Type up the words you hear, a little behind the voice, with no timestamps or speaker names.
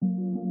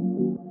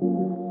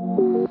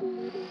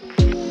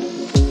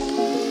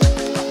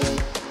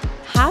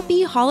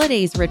Happy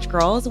holidays, rich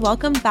girls.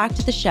 Welcome back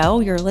to the show.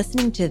 You're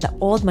listening to the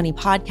Old Money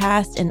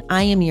Podcast, and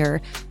I am your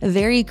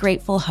very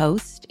grateful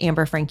host,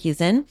 Amber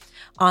Frankusen,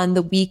 on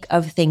the week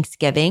of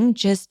Thanksgiving,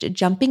 just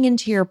jumping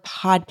into your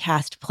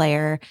podcast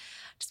player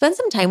to spend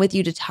some time with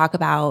you to talk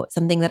about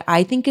something that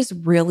I think is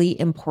really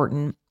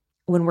important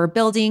when we're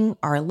building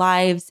our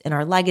lives and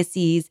our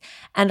legacies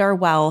and our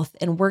wealth.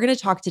 And we're going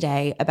to talk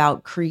today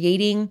about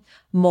creating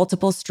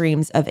multiple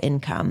streams of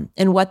income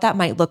and what that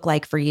might look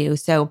like for you.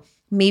 So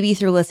maybe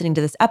through listening to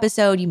this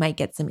episode, you might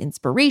get some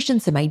inspiration,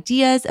 some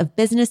ideas of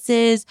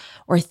businesses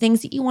or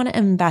things that you want to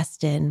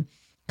invest in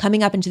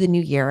coming up into the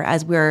new year,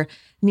 as we're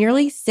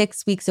nearly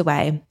 6 weeks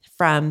away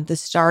from the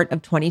start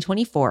of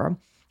 2024.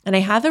 And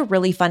I have a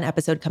really fun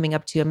episode coming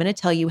up too. I'm going to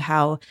tell you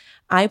how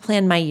I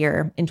plan my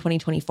year in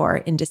 2024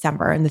 in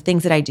December and the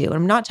things that I do. And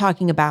I'm not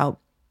talking about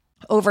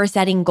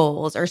oversetting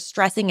goals or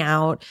stressing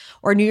out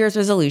or New Year's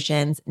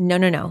resolutions.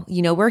 No.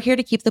 You know, we're here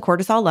to keep the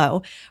cortisol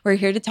low. We're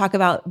here to talk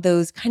about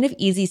those kind of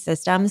easy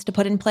systems to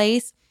put in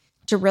place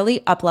to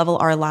really up-level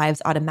our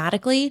lives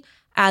automatically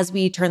as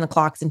we turn the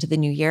clocks into the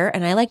new year.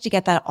 And I like to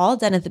get that all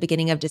done at the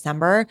beginning of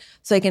December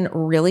so I can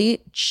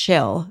really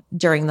chill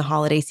during the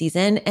holiday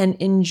season and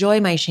enjoy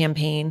my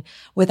champagne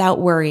without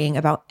worrying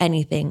about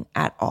anything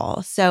at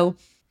all. So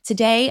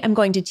today, I'm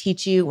going to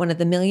teach you one of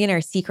the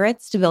millionaire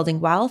secrets to building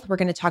wealth. We're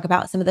going to talk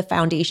about some of the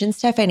foundations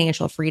to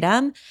financial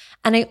freedom.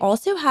 And I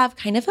also have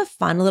kind of a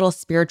fun little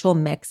spiritual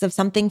mix of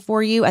something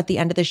for you at the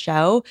end of the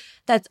show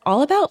that's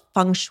all about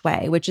Feng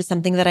Shui, which is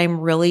something that I'm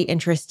really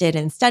interested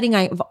in studying.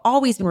 I've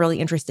always been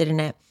really interested in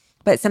it,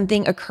 but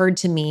something occurred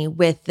to me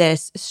with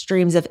this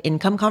streams of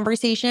income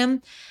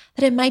conversation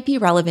that it might be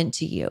relevant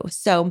to you.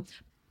 So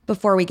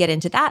before we get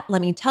into that,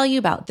 let me tell you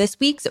about this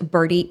week's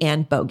Birdie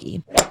and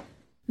Bogey.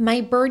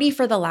 My birdie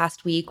for the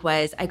last week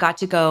was I got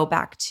to go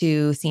back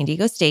to San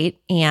Diego State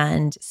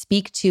and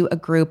speak to a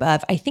group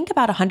of, I think,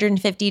 about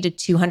 150 to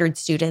 200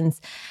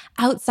 students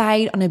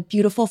outside on a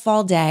beautiful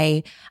fall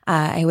day.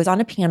 I was on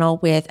a panel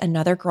with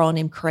another girl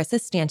named Carissa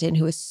Stanton,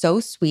 who was so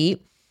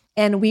sweet.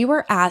 And we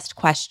were asked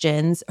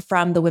questions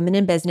from the Women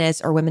in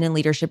Business or Women in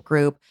Leadership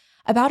group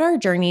about our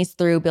journeys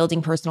through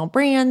building personal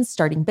brands,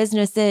 starting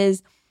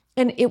businesses.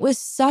 And it was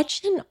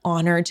such an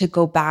honor to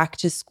go back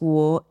to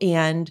school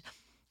and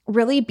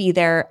really be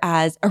there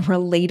as a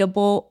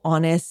relatable,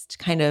 honest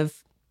kind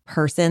of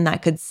person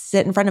that could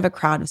sit in front of a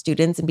crowd of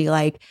students and be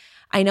like,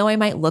 I know I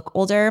might look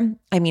older.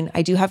 I mean,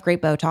 I do have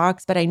great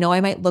Botox, but I know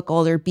I might look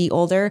older, be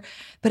older,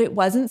 but it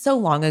wasn't so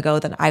long ago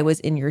that I was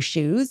in your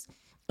shoes.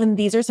 And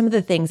these are some of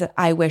the things that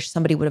I wish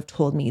somebody would have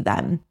told me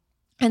then.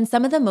 And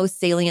some of the most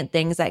salient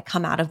things that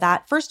come out of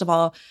that, first of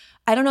all,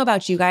 I don't know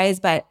about you guys,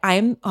 but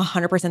I'm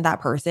 100%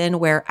 that person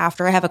where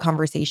after I have a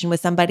conversation with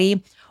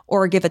somebody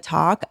or give a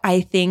talk,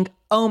 I think,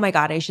 oh my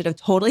God, I should have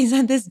totally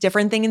said this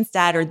different thing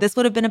instead, or this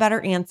would have been a better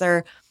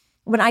answer.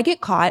 When I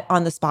get caught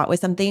on the spot with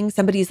something,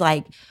 somebody's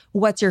like,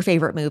 what's your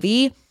favorite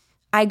movie?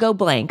 I go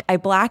blank. I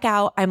black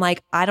out. I'm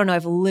like, I don't know.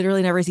 I've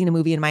literally never seen a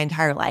movie in my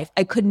entire life.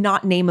 I could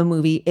not name a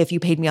movie if you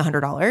paid me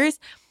 $100.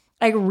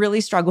 I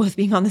really struggle with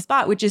being on the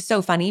spot, which is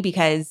so funny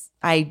because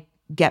I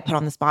get put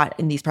on the spot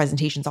in these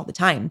presentations all the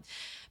time.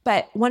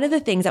 But one of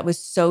the things that was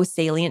so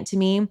salient to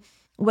me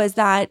was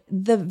that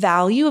the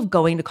value of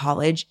going to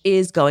college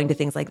is going to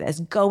things like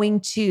this,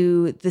 going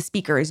to the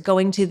speakers,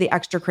 going to the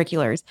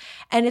extracurriculars.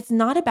 And it's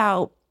not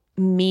about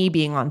me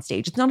being on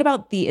stage. It's not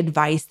about the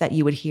advice that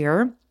you would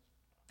hear.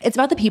 It's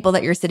about the people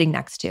that you're sitting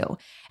next to.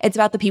 It's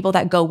about the people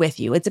that go with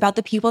you. It's about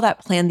the people that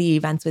plan the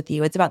events with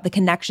you. It's about the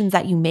connections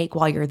that you make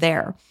while you're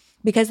there.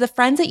 Because the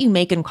friends that you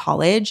make in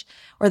college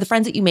or the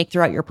friends that you make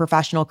throughout your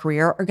professional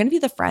career are going to be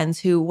the friends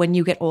who, when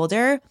you get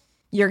older,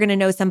 you're going to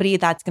know somebody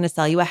that's going to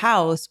sell you a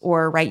house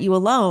or write you a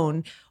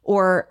loan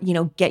or,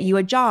 get you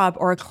a job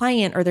or a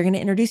client, or they're going to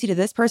introduce you to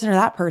this person or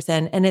that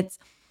person. And it's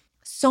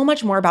so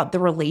much more about the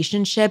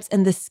relationships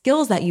and the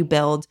skills that you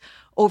build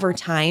over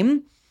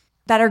time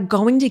that are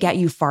going to get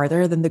you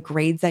farther than the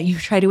grades that you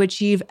try to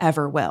achieve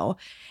ever will.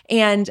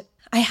 And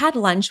I had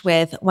lunch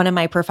with one of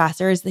my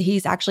professors.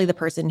 He's actually the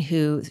person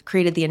who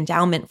created the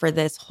endowment for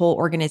this whole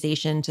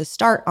organization to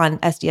start on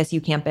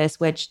SDSU campus,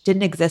 which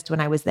didn't exist when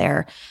I was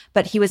there.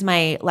 But he was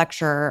my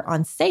lecturer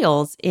on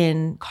sales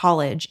in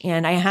college.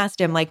 And I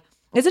asked him,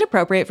 is it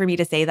appropriate for me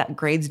to say that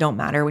grades don't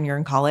matter when you're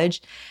in college?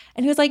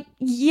 And he was like,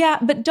 yeah,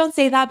 but don't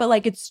say that,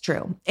 but it's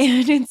true.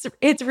 And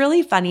it's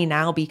really funny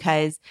now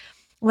because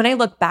when I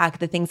look back,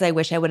 the things I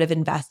wish I would have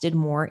invested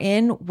more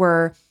in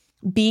were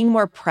being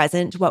more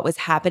present to what was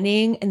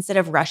happening instead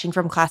of rushing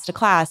from class to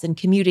class and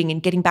commuting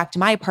and getting back to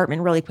my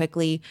apartment really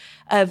quickly,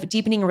 of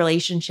deepening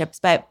relationships.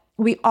 But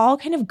we all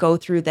kind of go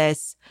through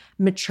this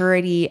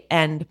maturity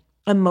and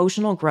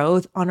emotional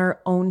growth on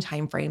our own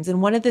timeframes.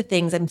 And one of the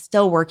things I'm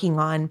still working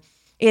on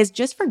is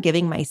just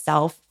forgiving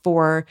myself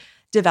for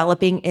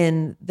developing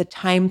in the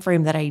time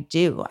frame that I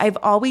do. I've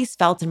always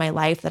felt in my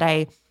life that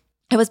I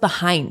was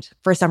behind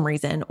for some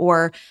reason,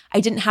 or I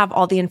didn't have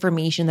all the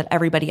information that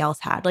everybody else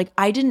had.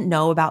 I didn't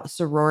know about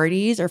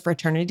sororities or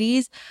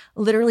fraternities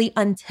literally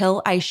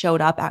until I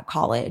showed up at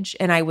college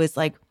and I was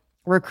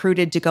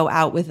recruited to go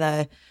out with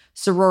a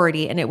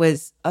sorority. And it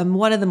was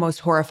one of the most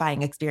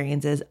horrifying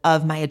experiences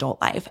of my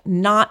adult life.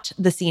 Not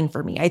the scene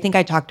for me. I think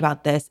I talked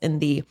about this in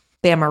the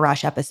Bama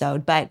Rush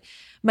episode, but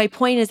my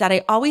point is that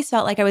I always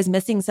felt like I was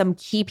missing some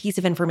key piece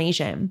of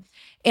information.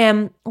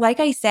 And like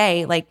I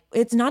say, like,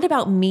 it's not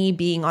about me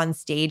being on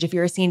stage. If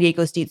you're a San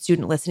Diego State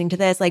student listening to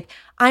this, like,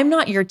 I'm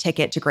not your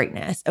ticket to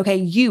greatness. Okay.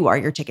 You are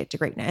your ticket to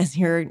greatness.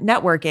 Your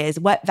network is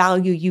what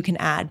value you can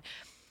add.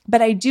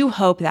 But I do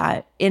hope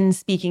that in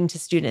speaking to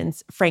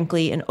students,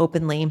 frankly and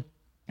openly,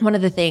 one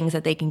of the things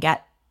that they can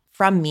get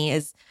from me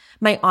is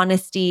my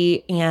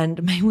honesty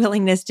and my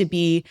willingness to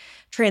be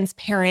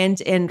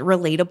transparent and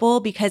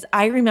relatable, because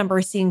I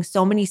remember seeing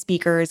so many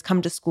speakers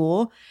come to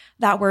school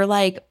that were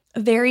like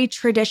very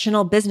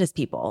traditional business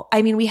people.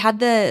 I mean, we had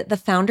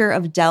the founder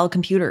of Dell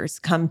Computers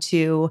come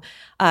to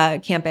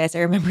campus. I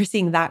remember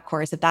seeing that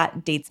course, if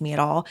that dates me at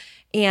all.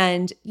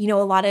 And, you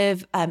know, a lot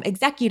of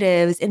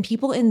executives and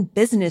people in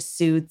business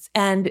suits.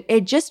 And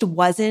it just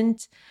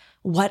wasn't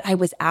what I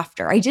was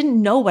after. I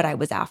didn't know what I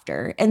was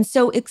after. And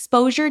so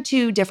exposure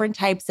to different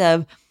types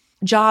of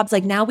jobs,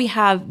 like now we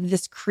have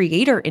this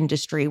creator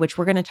industry, which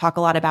we're going to talk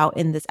a lot about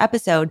in this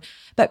episode.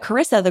 But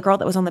Carissa, the girl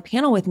that was on the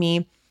panel with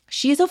me,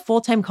 she's a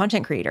full-time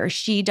content creator.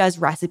 She does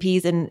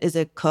recipes and is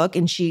a cook,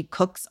 and she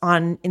cooks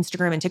on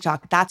Instagram and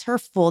TikTok. That's her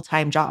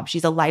full-time job.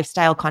 She's a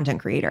lifestyle content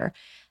creator.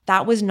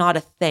 That was not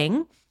a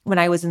thing when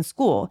I was in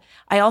school.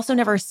 I also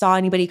never saw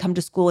anybody come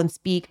to school and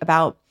speak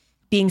about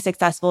being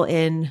successful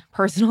in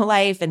personal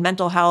life and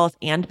mental health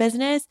and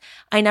business.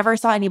 I never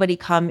saw anybody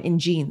come in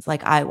jeans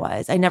like I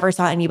was. I never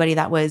saw anybody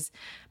that was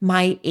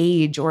my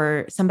age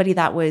or somebody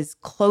that was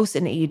close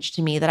in age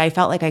to me that I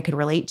felt like I could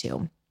relate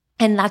to.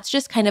 And that's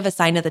just kind of a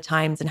sign of the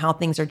times and how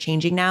things are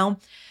changing now.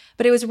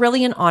 But it was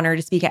really an honor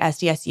to speak at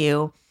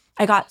SDSU.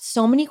 I got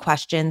so many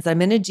questions. I'm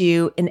going to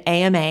do an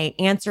AMA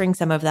answering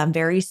some of them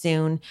very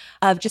soon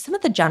of just some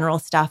of the general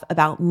stuff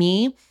about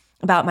me,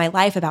 about my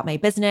life, about my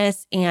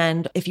business.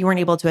 And if you weren't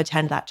able to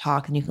attend that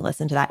talk, then you can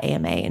listen to that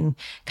AMA and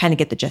kind of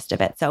get the gist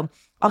of it. So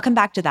I'll come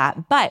back to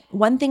that. But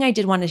one thing I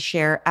did want to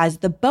share as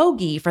the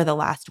bogey for the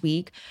last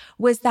week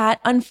was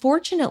that,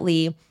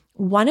 unfortunately,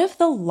 one of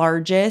the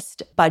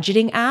largest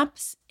budgeting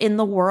apps in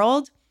the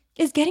world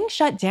is getting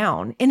shut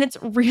down. And it's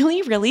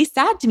really, really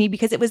sad to me,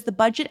 because it was the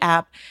budget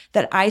app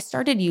that I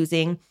started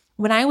using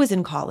when I was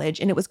in college,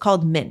 and it was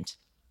called Mint.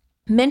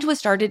 Mint was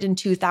started in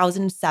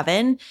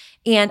 2007,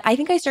 and I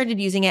think I started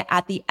using it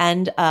at the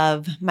end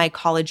of my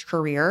college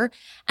career.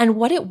 And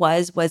what it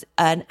was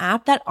an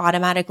app that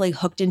automatically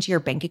hooked into your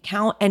bank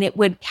account, and it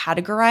would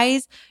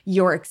categorize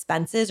your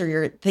expenses or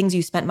your things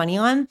you spent money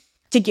on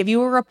to give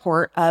you a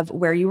report of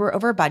where you were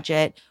over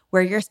budget,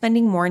 where you're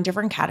spending more in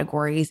different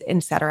categories,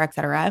 et cetera, et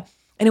cetera.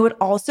 And it would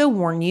also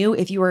warn you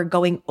if you were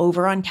going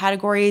over on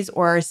categories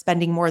or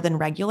spending more than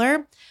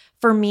regular.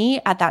 For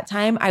me, at that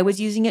time, I was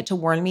using it to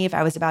warn me if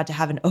I was about to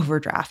have an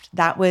overdraft.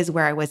 That was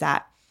where I was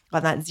at.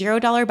 On that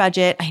 $0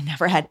 budget, I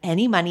never had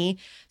any money.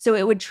 So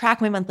it would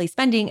track my monthly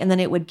spending, and then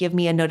it would give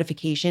me a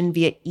notification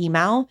via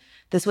email.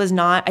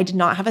 I did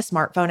not have a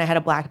smartphone. I had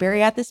a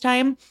BlackBerry at this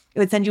time. It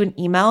would send you an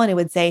email and it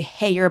would say,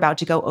 hey, you're about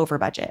to go over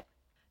budget.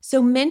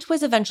 So Mint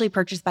was eventually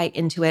purchased by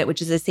Intuit,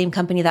 which is the same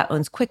company that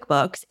owns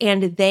QuickBooks,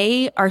 and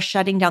they are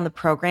shutting down the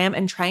program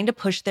and trying to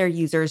push their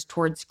users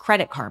towards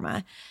Credit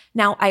Karma.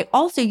 Now, I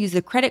also use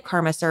the Credit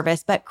Karma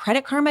service, but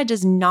Credit Karma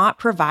does not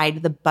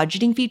provide the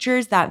budgeting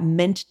features that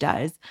Mint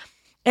does.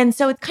 And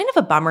so it's kind of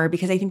a bummer,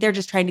 because I think they're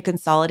just trying to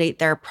consolidate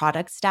their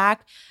product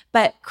stack.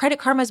 But Credit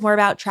Karma is more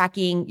about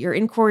tracking your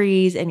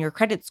inquiries and your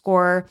credit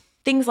score,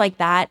 things like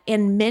that.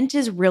 And Mint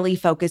is really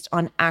focused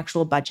on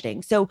actual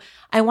budgeting. So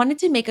I wanted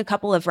to make a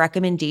couple of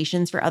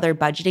recommendations for other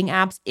budgeting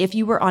apps if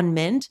you were on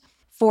Mint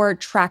for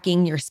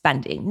tracking your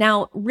spending.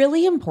 Now,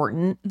 really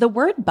important, the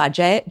word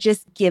budget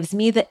just gives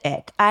me the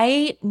ick.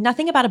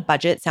 Nothing about a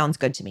budget sounds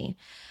good to me.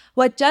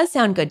 What does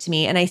sound good to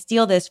me, and I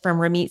steal this from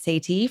Ramit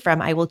Sethi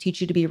from I Will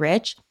Teach You to Be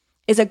Rich,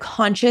 is a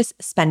conscious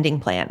spending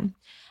plan.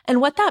 And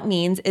what that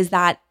means is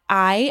that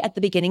at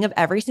the beginning of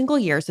every single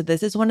year, so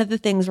this is one of the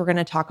things we're going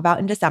to talk about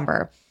in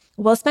December,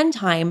 we'll spend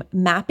time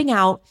mapping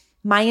out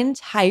my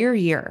entire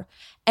year.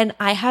 And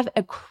I have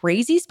a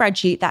crazy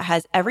spreadsheet that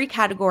has every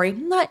category.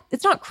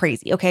 It's not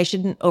crazy. Okay. I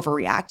shouldn't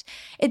overreact.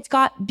 It's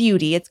got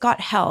beauty. It's got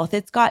health.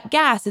 It's got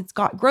gas. It's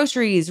got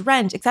groceries,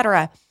 rent,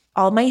 etc.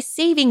 All my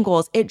saving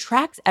goals. It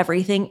tracks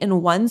everything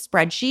in one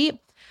spreadsheet.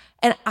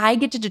 And I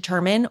get to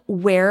determine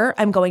where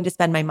I'm going to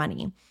spend my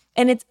money.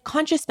 And it's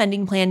conscious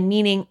spending plan,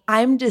 meaning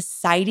I'm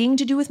deciding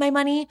to do with my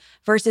money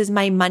versus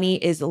my money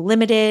is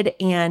limited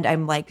and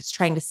I'm like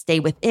trying to stay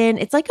within.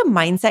 It's like a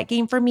mindset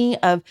game for me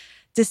of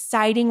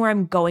deciding where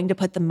I'm going to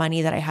put the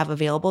money that I have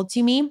available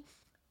to me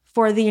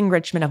for the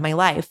enrichment of my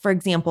life. For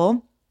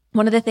example,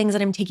 one of the things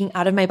that I'm taking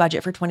out of my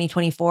budget for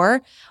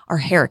 2024 are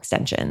hair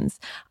extensions.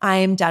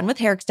 I'm done with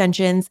hair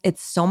extensions.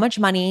 It's so much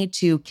money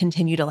to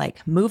continue to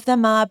like move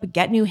them up,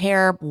 get new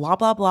hair, blah,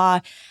 blah,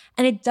 blah.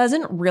 And it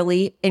doesn't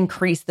really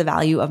increase the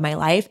value of my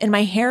life. And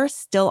my hair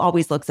still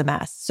always looks a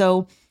mess.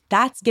 So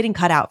that's getting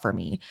cut out for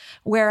me.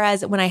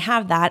 Whereas when I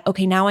have that,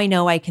 okay, now I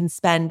know I can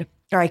spend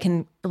or I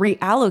can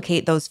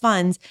reallocate those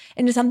funds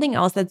into something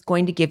else that's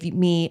going to give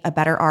me a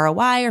better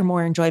ROI or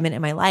more enjoyment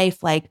in my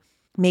life, like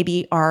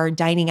maybe our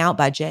dining out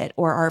budget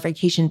or our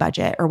vacation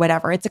budget or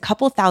whatever. It's a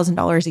couple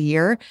 $1,000s a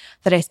year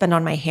that I spend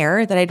on my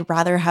hair that I'd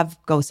rather have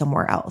go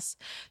somewhere else.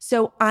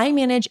 So I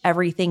manage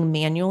everything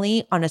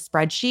manually on a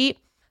spreadsheet.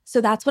 So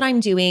that's what I'm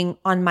doing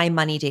on my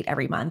money date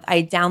every month.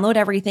 I download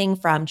everything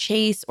from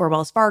Chase or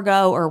Wells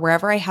Fargo or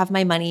wherever I have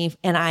my money,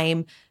 and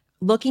I'm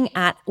looking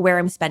at where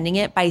I'm spending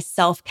it by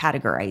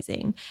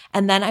self-categorizing.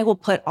 And then I will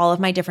put all of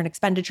my different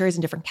expenditures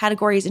in different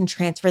categories and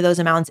transfer those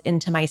amounts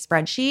into my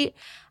spreadsheet.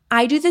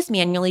 I do this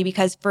manually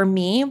because for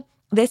me,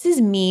 this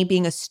is me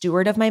being a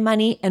steward of my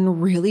money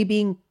and really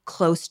being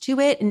close to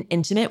it and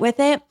intimate with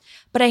it.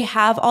 But I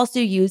have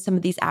also used some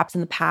of these apps in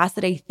the past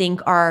that I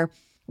think are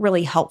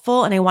really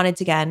helpful. And I wanted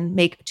to, again,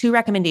 make 2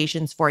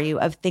 recommendations for you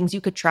of things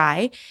you could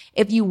try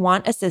if you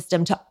want a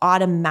system to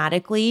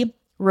automatically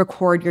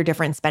record your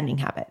different spending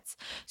habits.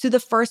 So the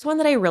first one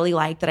that I really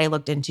like that I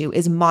looked into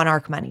is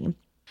Monarch Money.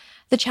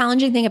 The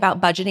challenging thing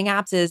about budgeting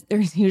apps is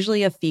there's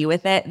usually a fee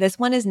with it. This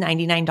one is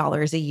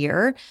 $99 a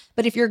year.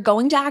 But if you're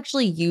going to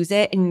actually use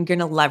it and you're going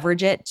to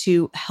leverage it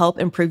to help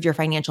improve your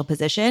financial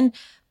position,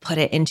 put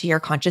it into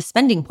your conscious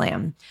spending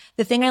plan.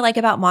 The thing I like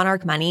about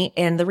Monarch Money,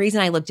 and the reason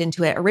I looked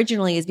into it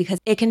originally, is because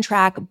it can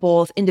track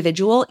both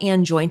individual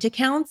and joint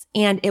accounts,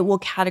 and it will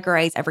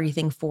categorize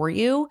everything for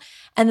you.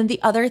 And then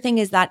the other thing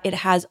is that it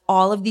has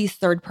all of these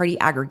third-party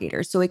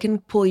aggregators. So it can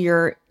pull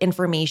your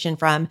information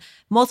from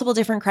multiple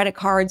different credit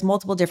cards,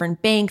 multiple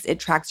different banks. It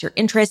tracks your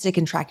interest. It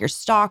can track your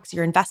stocks,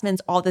 your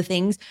investments, all the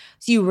things.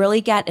 So you really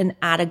get an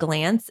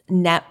at-a-glance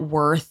net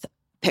worth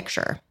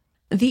picture.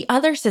 The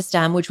other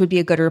system, which would be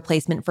a good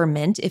replacement for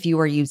Mint if you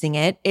were using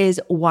it,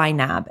 is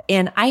YNAB.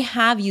 And I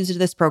have used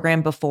this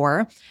program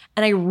before,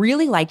 and I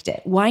really liked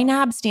it.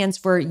 YNAB stands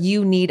for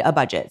You Need a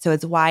Budget. So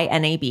it's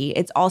YNAB.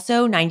 It's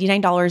also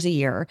 $99 a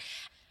year.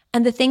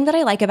 And the thing that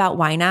I like about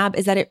YNAB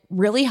is that it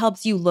really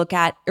helps you look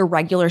at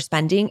irregular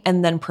spending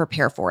and then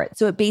prepare for it.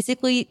 So it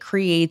basically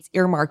creates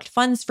earmarked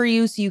funds for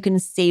you so you can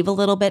save a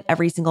little bit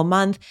every single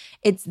month.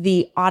 It's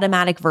the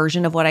automatic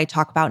version of what I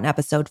talk about in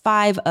episode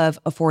 5 of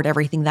Afford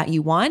Everything That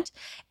You Want.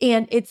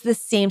 And it's the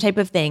same type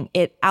of thing.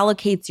 It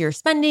allocates your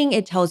spending.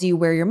 It tells you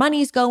where your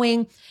money's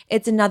going.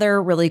 It's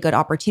another really good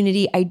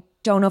opportunity. I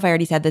don't know if I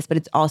already said this, but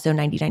it's also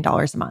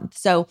 $99 a month.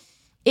 So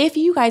if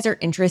you guys are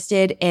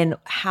interested in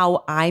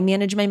how I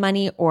manage my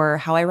money or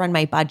how I run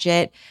my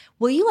budget,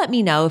 will you let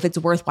me know if it's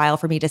worthwhile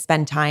for me to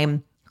spend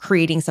time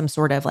creating some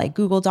sort of like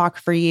Google Doc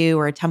for you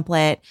or a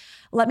template?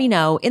 Let me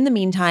know. In the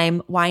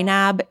meantime,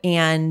 YNAB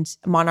and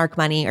Monarch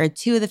Money are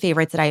 2 of the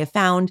favorites that I have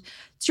found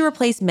to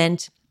replace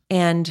Mint,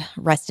 and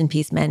rest in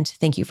peace, Mint.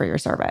 Thank you for your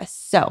service.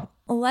 So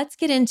let's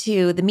get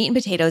into the meat and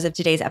potatoes of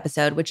today's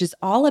episode, which is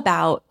all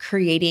about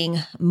creating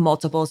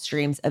multiple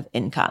streams of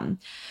income.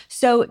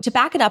 So to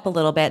back it up a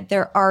little bit,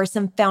 there are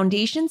some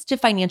foundations to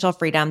financial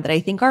freedom that I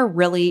think are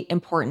really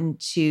important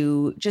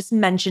to just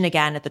mention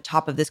again at the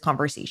top of this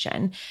conversation.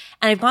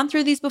 And I've gone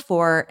through these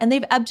before, and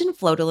they've ebbed and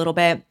flowed a little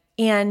bit.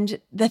 And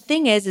the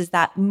thing is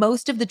that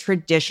most of the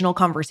traditional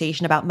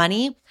conversation about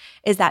money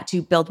is that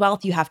to build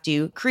wealth, you have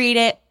to create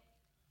it,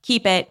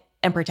 keep it,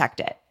 and protect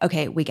it.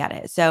 Okay, we get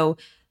it. So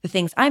the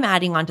things I'm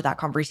adding onto that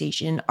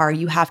conversation are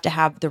you have to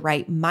have the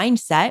right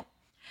mindset.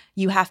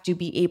 You have to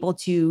be able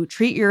to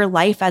treat your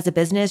life as a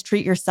business,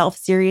 treat yourself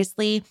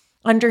seriously,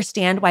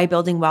 understand why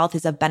building wealth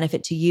is of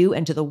benefit to you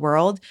and to the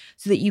world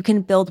so that you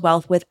can build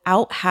wealth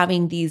without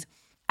having these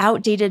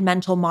outdated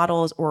mental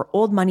models or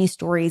old money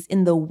stories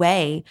in the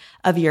way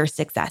of your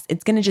success.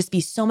 It's going to just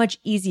be so much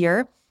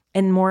easier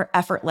and more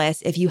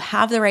effortless if you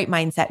have the right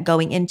mindset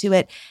going into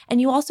it.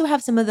 And you also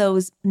have some of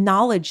those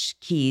knowledge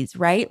keys,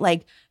 right?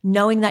 Like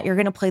knowing that you're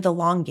going to play the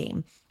long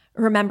game.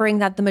 Remembering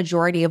that the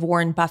majority of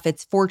Warren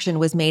Buffett's fortune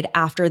was made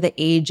after the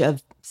age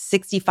of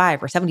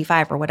 65 or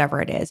 75 or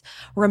whatever it is.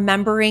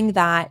 Remembering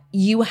that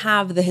you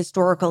have the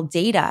historical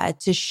data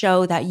to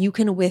show that you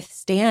can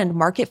withstand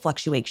market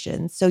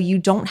fluctuations. So you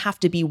don't have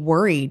to be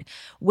worried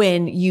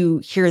when you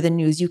hear the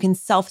news. You can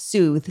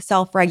self-soothe,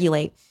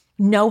 self-regulate,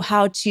 know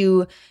how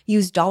to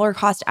use dollar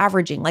cost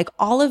averaging, like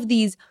all of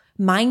these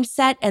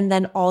mindset and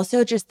then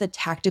also just the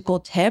tactical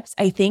tips,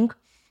 I think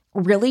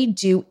really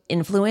do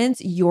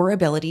influence your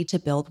ability to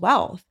build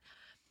wealth.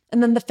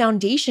 And then the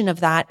foundation of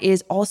that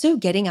is also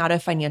getting out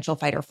of financial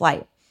fight or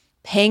flight,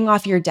 paying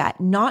off your debt,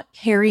 not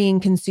carrying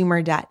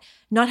consumer debt,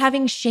 not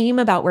having shame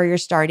about where you're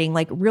starting,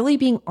 like really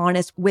being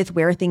honest with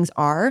where things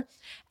are.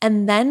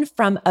 And then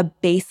from a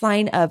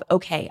baseline of,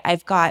 okay,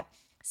 I've got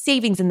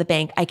savings in the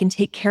bank. I can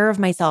take care of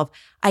myself.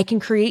 I can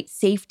create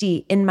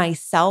safety in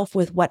myself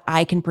with what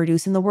I can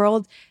produce in the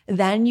world.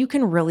 Then you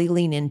can really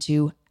lean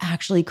into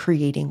actually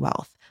creating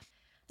wealth.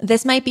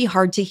 This might be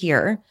hard to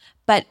hear,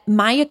 but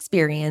my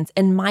experience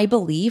and my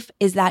belief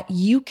is that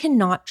you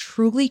cannot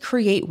truly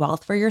create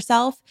wealth for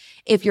yourself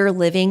if you're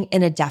living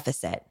in a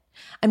deficit.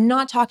 I'm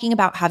not talking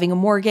about having a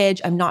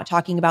mortgage. I'm not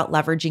talking about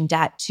leveraging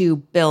debt to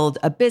build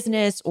a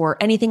business or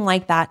anything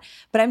like that,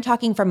 but I'm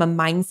talking from a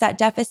mindset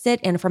deficit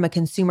and from a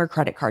consumer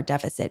credit card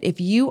deficit.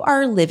 If you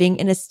are living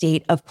in a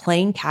state of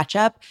playing catch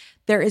up,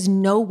 there is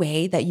no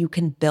way that you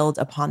can build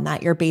upon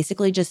that. You're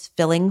basically just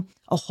filling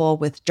a hole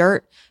with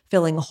dirt,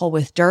 filling a hole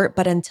with dirt.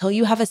 But until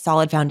you have a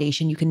solid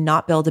foundation, you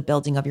cannot build a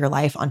building of your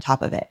life on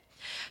top of it.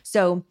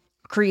 So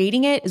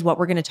creating it is what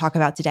we're going to talk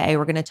about today.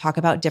 We're going to talk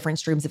about different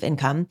streams of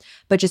income.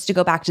 But just to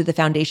go back to the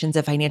foundations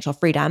of financial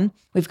freedom,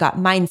 we've got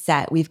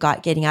mindset, we've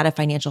got getting out of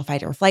financial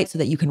fight or flight so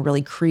that you can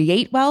really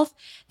create wealth.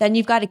 Then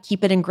you've got to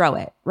keep it and grow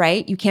it,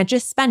 right? You can't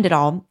just spend it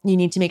all. You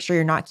need to make sure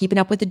you're not keeping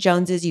up with the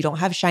Joneses. You don't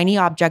have shiny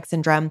object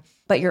syndrome,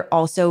 but you're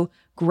also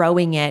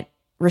growing it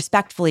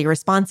respectfully,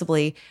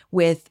 responsibly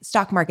with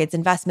stock markets,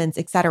 investments,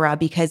 et cetera,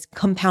 because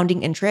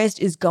compounding interest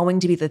is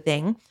going to be the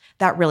thing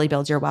that really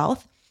builds your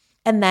wealth.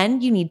 And then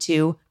you need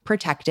to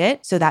protect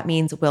it. So that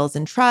means wills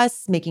and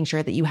trusts, making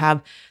sure that you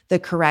have the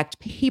correct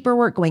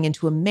paperwork going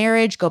into a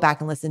marriage. Go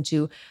back and listen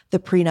to the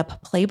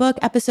prenup playbook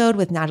episode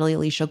with Natalie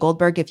Alicia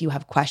Goldberg if you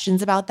have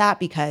questions about that,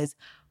 because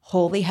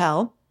holy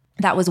hell,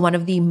 that was one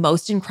of the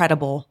most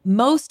incredible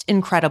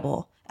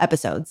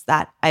episodes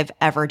that I've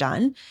ever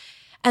done.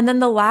 And then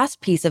the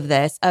last piece of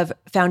this, of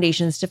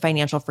foundations to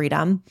financial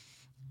freedom,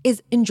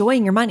 is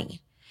enjoying your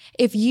money.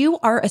 If you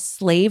are a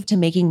slave to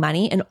making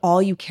money and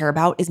all you care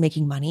about is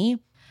making money,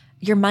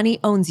 your money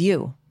owns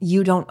you.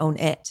 You don't own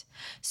it.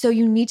 So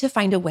you need to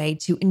find a way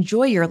to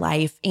enjoy your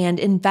life and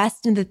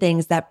invest in the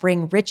things that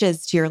bring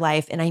riches to your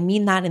life. And I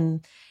mean that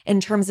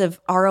in terms of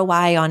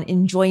ROI on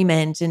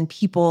enjoyment and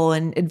people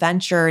and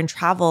adventure and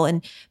travel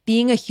and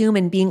being a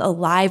human, being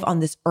alive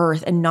on this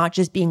earth and not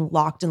just being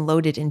locked and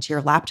loaded into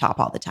your laptop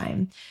all the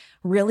time.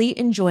 Really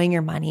enjoying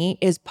your money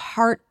is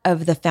part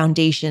of the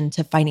foundation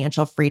to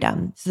financial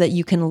freedom so that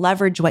you can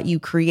leverage what you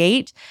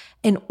create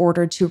in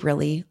order to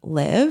really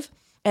live.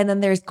 And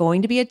then there's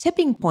going to be a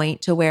tipping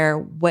point to where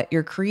what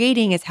you're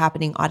creating is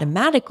happening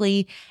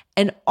automatically,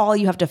 and all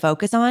you have to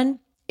focus on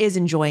is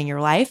enjoying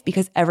your life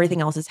because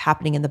everything else is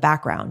happening in the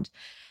background.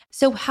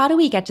 So how do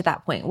we get to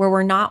that point where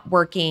we're not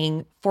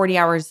working 40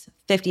 hours,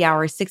 50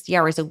 hours, 60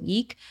 hours a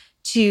week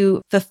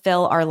to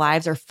fulfill our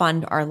lives or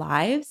fund our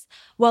lives?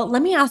 Well,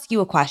 let me ask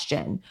you a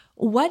question.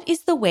 What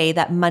is the way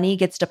that money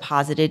gets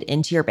deposited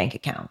into your bank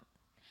account?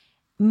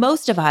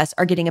 Most of us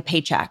are getting a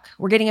paycheck.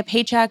 We're getting a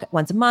paycheck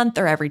once a month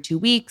or every 2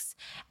 weeks.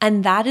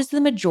 And that is the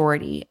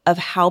majority of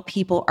how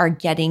people are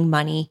getting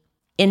money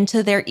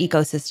into their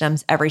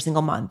ecosystems every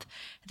single month.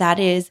 That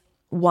is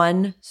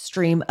one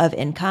stream of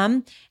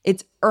income.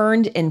 It's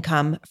earned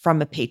income from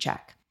a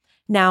paycheck.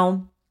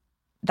 Now,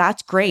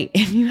 that's great.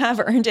 If you have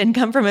earned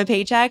income from a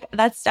paycheck,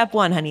 that's step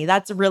one, honey.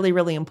 That's really,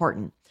 really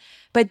important.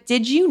 But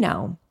did you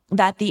know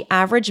that the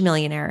average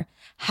millionaire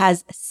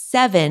has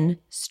 7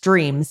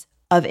 streams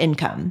of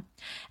income?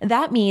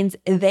 That means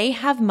they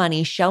have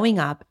money showing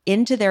up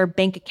into their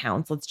bank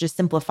accounts. Let's just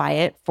simplify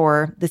it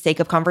for the sake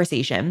of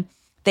conversation.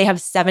 They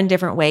have 7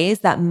 different ways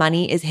that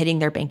money is hitting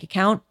their bank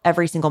account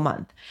every single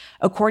month.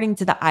 According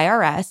to the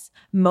IRS,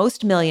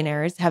 most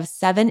millionaires have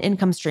 7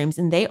 income streams,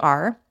 and they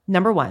are,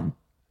 number 1,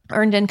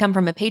 earned income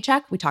from a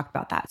paycheck. We talked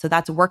about that. So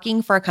that's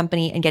working for a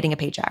company and getting a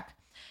paycheck.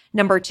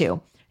 Number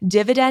 2,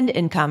 dividend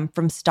income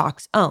from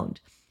stocks owned.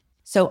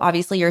 So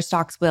obviously your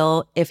stocks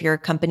will, if your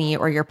company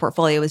or your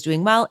portfolio is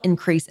doing well,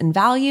 increase in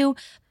value,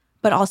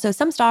 but also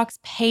some stocks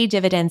pay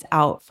dividends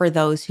out for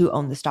those who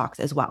own the stocks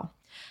as well.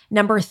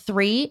 Number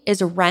 3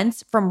 is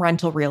rents from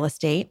rental real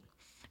estate.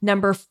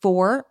 Number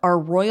 4 are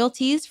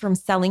royalties from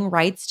selling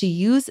rights to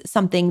use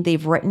something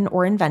they've written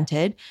or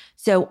invented.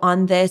 So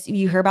on this,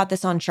 you hear about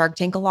this on Shark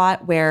Tank a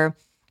lot, where,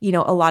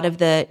 a lot of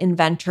the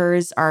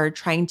inventors are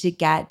trying to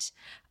get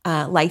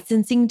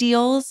licensing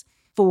deals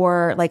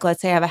for, like,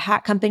 let's say I have a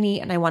hat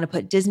company and I want to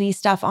put Disney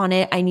stuff on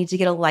it. I need to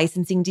get a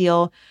licensing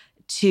deal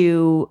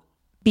to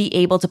be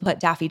able to put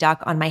Daffy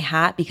Duck on my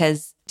hat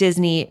because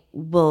Disney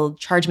will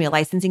charge me a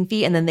licensing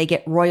fee, and then they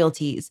get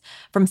royalties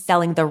from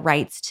selling the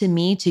rights to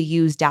me to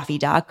use Daffy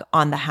Duck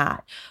on the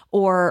hat.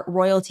 Or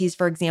royalties,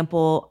 for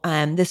example,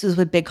 this was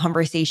a big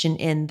conversation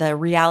in the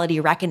Reality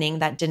Reckoning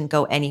that didn't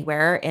go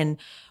anywhere and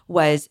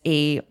was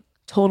a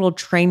total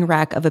train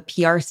wreck of a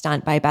PR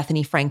stunt by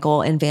Bethany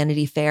Frankel and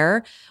Vanity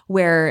Fair,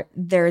 where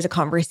there's a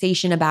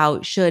conversation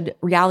about should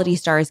reality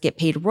stars get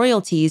paid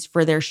royalties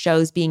for their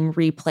shows being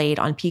replayed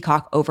on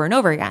Peacock over and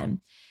over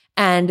again.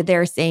 And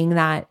they're saying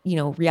that,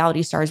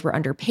 reality stars were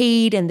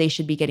underpaid and they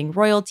should be getting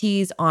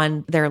royalties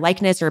on their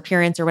likeness or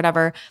appearance or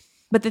whatever.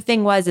 But the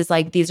thing is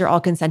like, these are all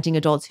consenting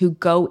adults who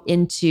go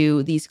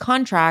into these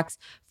contracts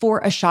for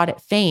a shot at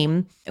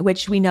fame,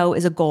 which we know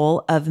is a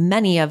goal of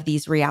many of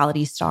these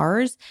reality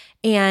stars.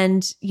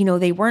 And,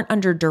 they weren't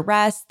under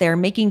duress. They're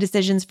making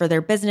decisions for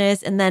their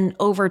business. And then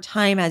over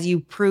time, as you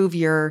prove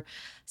your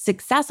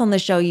success on the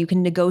show, you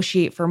can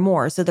negotiate for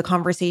more. So the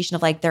conversation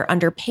of like, they're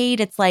underpaid,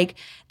 it's like,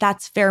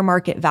 that's fair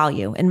market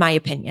value, in my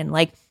opinion.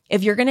 Like,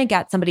 if you're going to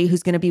get somebody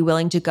who's going to be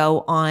willing to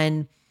go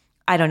on,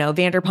 I don't know,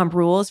 Vanderpump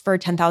Rules for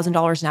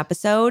 $10,000 an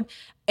episode,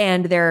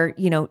 and they're,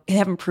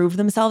 haven't proved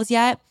themselves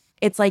yet,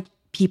 It's like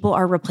people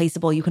are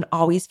replaceable. You can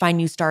always find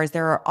new stars.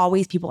 There are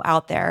always people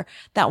out there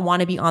that want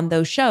to be on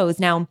those shows.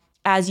 Now,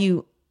 as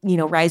you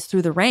rise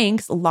through the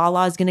ranks,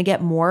 Lala is going to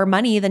get more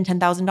money than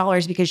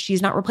 $10,000 because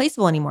she's not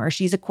replaceable anymore.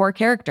 She's a core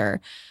character.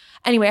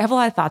 Anyway, I have a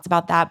lot of thoughts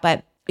about that,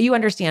 but you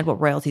understand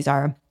what royalties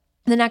are.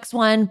 The next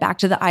one, back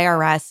to the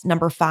IRS,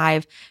 number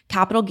 5,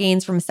 capital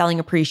gains from selling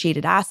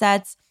appreciated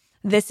assets.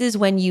 This is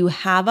when you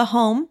have a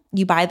home,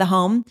 you buy the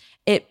home,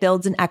 it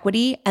builds an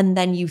equity, and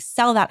then you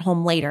sell that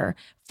home later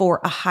for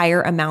a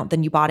higher amount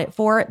than you bought it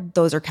for.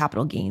 Those are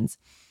capital gains.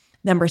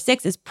 Number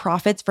 6 is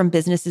profits from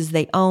businesses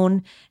they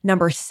own.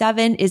 Number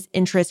 7 is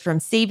interest from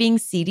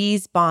savings,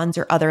 CDs, bonds,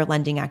 or other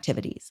lending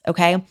activities.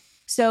 Okay.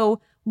 So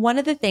one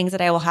of the things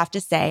that I will have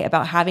to say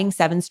about having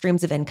 7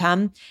 streams of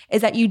income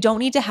is that you don't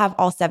need to have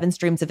all 7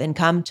 streams of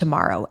income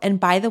tomorrow. And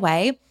by the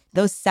way,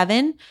 those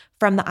 7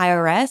 from the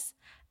IRS,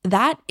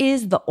 that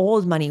is the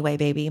old money way,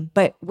 baby.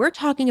 But we're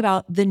talking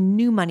about the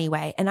new money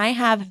way. And I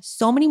have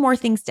so many more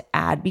things to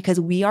add because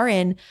we are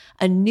in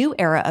a new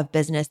era of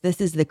business.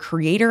 This is the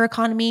creator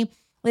economy.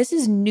 This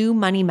is new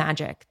money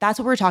magic. That's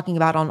what we're talking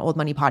about on Old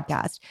Money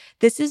Podcast.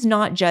 This is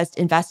not just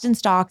invest in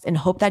stocks and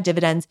hope that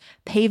dividends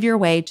pave your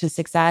way to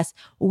success.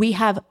 We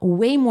have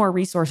way more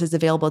resources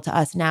available to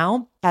us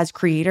now as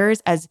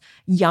creators, as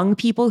young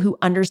people who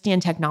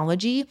understand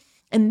technology.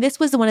 And this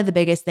was one of the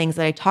biggest things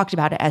that I talked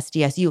about at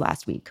SDSU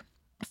last week.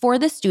 For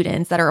the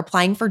students that are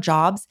applying for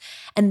jobs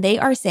and they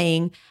are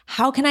saying,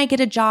 how can I get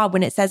a job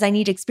when it says I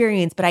need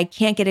experience, but I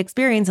can't get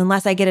experience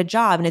unless I get a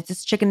job and it's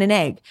just chicken and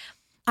egg?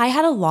 I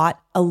had a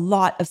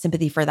lot of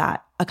sympathy for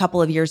that a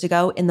couple of years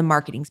ago in the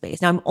marketing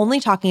space. Now, I'm only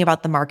talking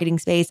about the marketing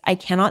space. I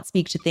cannot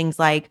speak to things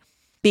like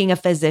being a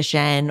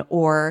physician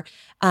or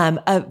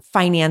a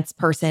finance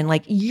person.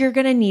 Like, you're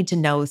going to need to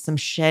know some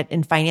shit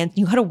in finance.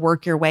 You got to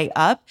work your way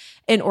up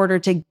in order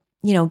to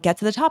get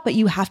to the top, but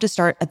you have to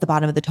start at the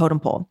bottom of the totem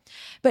pole.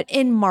 But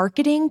in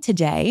marketing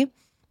today,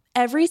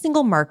 every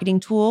single marketing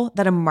tool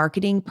that a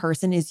marketing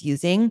person is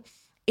using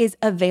is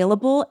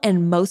available,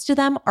 and most of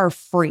them are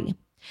free.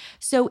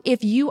 So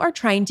if you are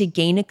trying to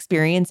gain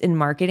experience in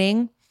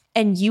marketing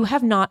and you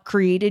have not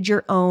created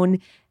your own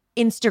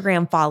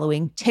Instagram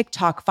following,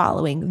 TikTok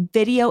following,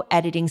 video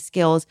editing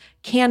skills,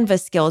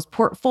 Canvas skills,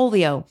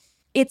 portfolio,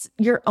 it's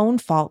your own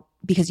fault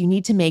because you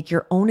need to make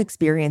your own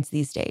experience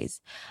these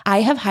days.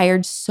 I have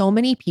hired so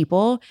many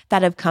people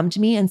that have come to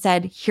me and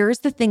said, here's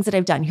the things that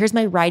I've done. Here's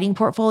my writing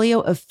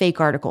portfolio of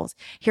fake articles.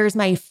 Here's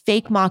my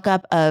fake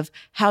mock-up of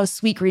how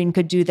Sweetgreen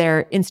could do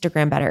their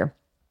Instagram better.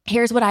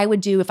 Here's what I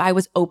would do if I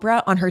was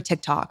Oprah on her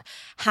TikTok.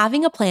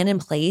 Having a plan in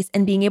place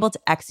and being able to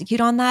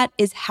execute on that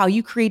is how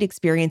you create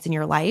experience in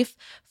your life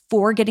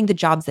for getting the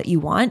jobs that you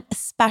want,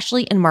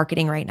 especially in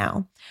marketing right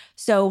now.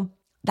 So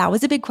that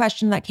was a big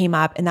question that came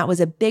up, and that was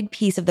a big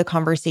piece of the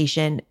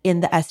conversation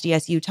in the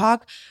SDSU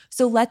talk.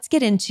 So let's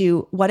get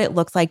into what it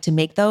looks like to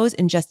make those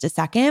in just a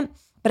second.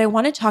 But I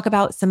want to talk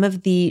about some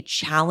of the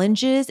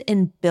challenges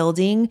in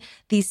building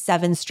these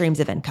 7 streams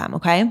of income,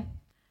 okay?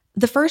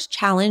 The first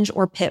challenge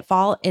or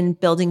pitfall in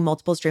building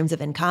multiple streams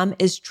of income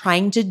is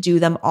trying to do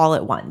them all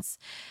at once.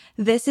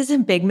 This is a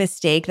big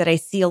mistake that I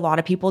see a lot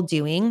of people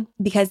doing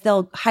because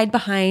they'll hide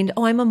behind,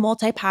 I'm a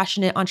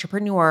multi-passionate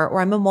entrepreneur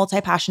or I'm a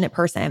multi-passionate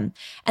person,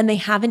 and they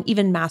haven't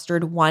even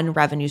mastered one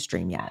revenue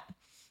stream yet.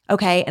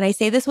 Okay. And I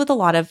say this with a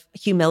lot of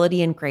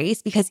humility and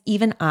grace because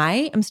even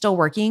I am still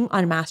working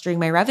on mastering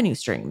my revenue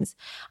streams.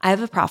 I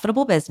have a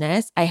profitable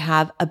business. I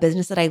have a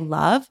business that I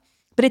love,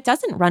 but it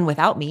doesn't run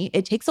without me.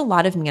 It takes a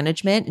lot of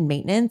management and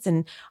maintenance,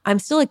 and I'm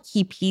still a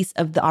key piece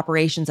of the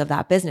operations of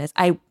that business.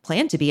 I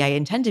plan to be, I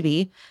intend to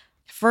be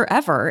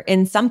forever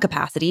in some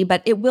capacity,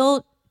 but it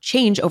will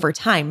change over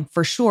time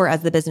for sure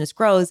as the business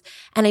grows.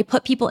 And I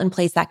put people in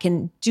place that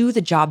can do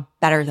the job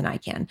better than I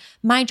can.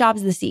 My job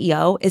as the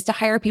CEO is to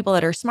hire people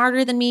that are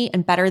smarter than me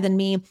and better than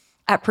me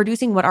at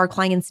producing what our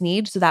clients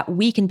need so that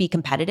we can be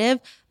competitive.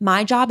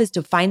 My job is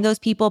to find those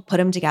people, put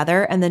them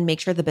together, and then make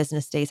sure the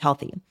business stays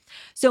healthy.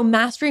 So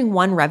mastering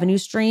one revenue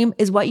stream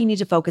is what you need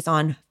to focus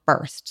on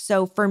first.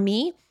 So for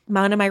me,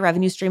 one of my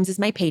revenue streams is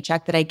my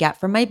paycheck that I get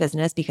from my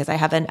business because I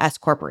have an S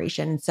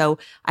corporation. So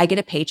I get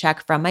a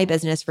paycheck from my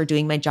business for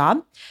doing my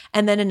job.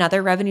 And then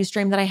another revenue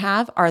stream that I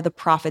have are the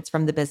profits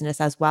from the business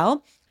as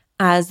well.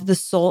 As the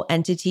sole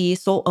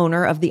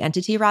owner of the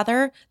entity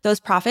rather,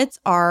 those profits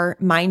are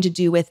mine to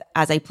do with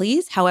as I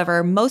please.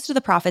 However, most of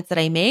the profits that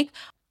I make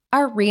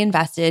are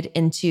reinvested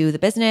into the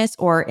business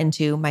or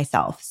into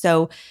myself.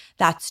 So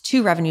that's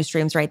 2 revenue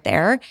streams right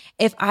there.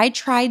 If I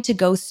tried to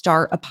go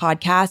start a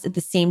podcast at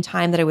the same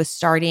time that I was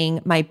starting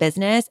my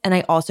business, and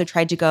I also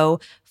tried to go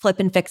flip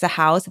and fix a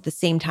house at the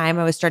same time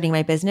I was starting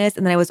my business,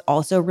 and then I was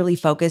also really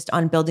focused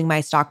on building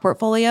my stock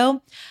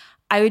portfolio,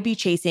 I would be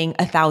chasing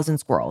 1,000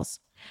 squirrels.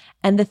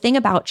 And the thing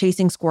about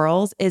chasing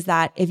squirrels is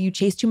that if you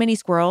chase too many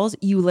squirrels,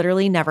 you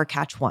literally never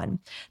catch one.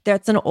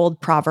 That's an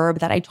old proverb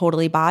that I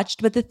totally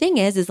botched. But the thing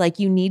is like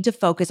you need to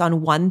focus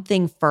on one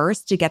thing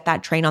first to get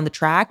that train on the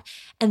track,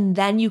 and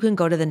then you can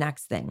go to the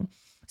next thing.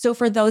 So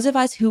for those of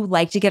us who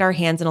like to get our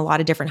hands in a lot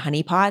of different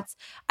honeypots,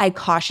 I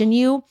caution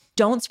you,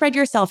 don't spread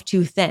yourself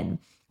too thin.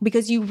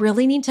 because you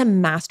really need to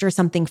master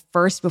something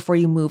first before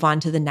you move on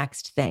to the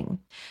next thing.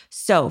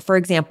 So, for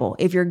example,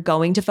 if you're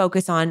going to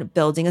focus on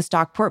building a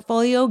stock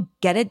portfolio,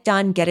 get it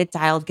done, get it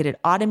dialed, get it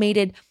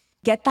automated,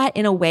 get that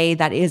in a way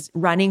that is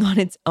running on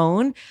its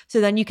own. So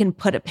then you can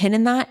put a pin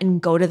in that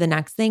and go to the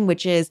next thing,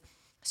 which is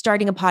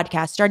starting a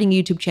podcast, starting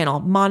a YouTube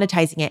channel,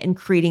 monetizing it, and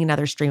creating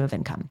another stream of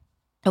income.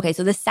 Okay,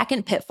 so the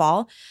second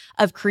pitfall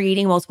of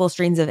creating multiple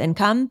streams of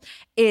income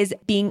is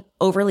being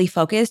overly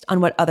focused on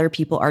what other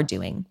people are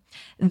doing.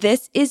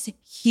 This is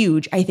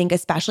huge, I think,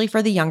 especially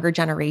for the younger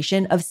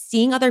generation, of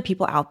seeing other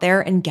people out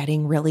there and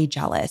getting really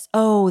jealous.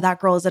 Oh,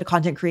 that girl is a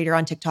content creator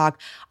on TikTok.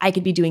 I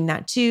could be doing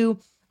that too.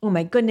 Oh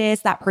my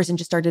goodness, that person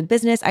just started a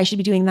business. I should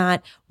be doing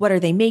that. What are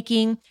they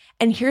making?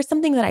 And here's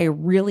something that I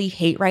really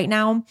hate right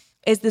now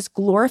is this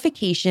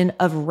glorification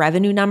of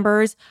revenue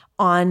numbers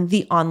on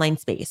the online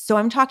space. So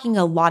I'm talking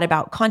a lot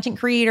about content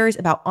creators,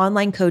 about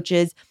online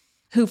coaches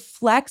who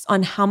flex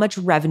on how much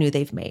revenue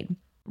they've made.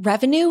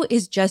 Revenue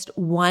is just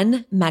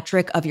one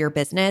metric of your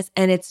business,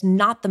 and it's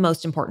not the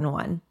most important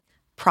one.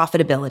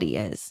 Profitability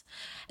is.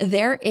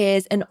 There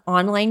is an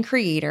online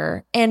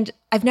creator, and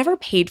I've never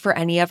paid for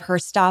any of her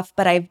stuff,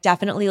 but I've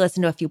definitely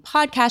listened to a few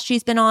podcasts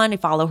she's been on. I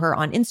follow her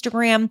on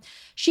Instagram.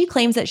 She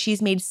claims that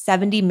she's made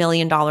 $70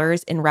 million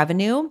in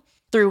revenue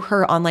through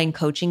her online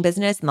coaching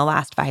business in the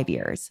last 5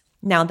 years.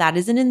 Now, that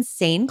is an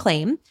insane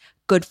claim.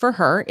 Good for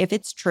her if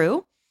it's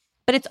true,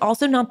 but it's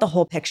also not the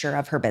whole picture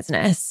of her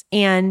business.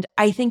 And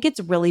I think it's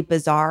really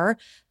bizarre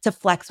to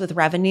flex with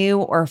revenue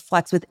or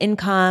flex with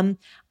income.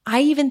 I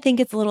even think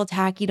it's a little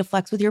tacky to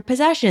flex with your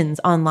possessions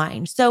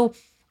online. So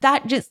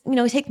that just,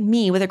 take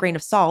me with a grain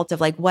of salt of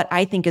like what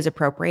I think is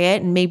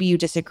appropriate. And maybe you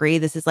disagree.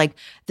 This is like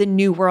the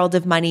new world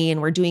of money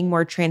and we're doing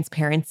more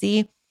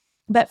transparency.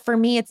 But for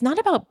me, it's not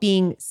about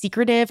being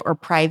secretive or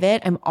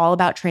private. I'm all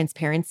about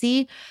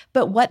transparency.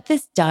 But what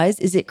this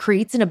does is it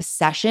creates an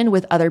obsession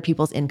with other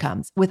people's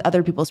incomes, with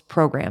other people's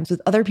programs,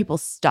 with other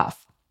people's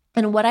stuff.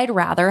 And what I'd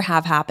rather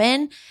have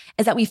happen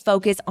is that we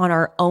focus on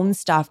our own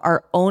stuff,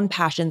 our own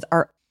passions,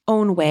 our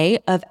own way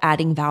of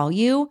adding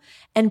value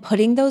and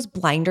putting those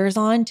blinders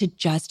on to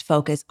just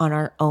focus on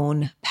our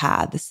own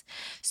paths.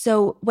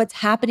 So what's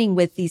happening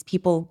with these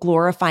people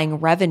glorifying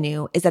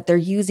revenue is that they're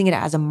using it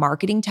as a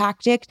marketing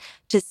tactic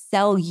to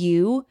sell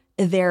you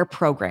their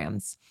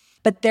programs.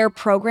 But their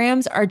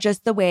programs are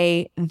just the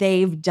way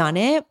they've done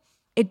it.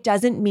 It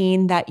doesn't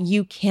mean that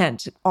you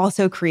can't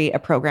also create a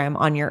program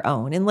on your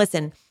own. And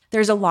listen,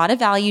 there's a lot of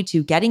value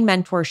to getting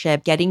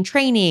mentorship, getting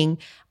training,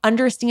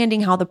 understanding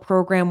how the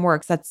program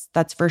works.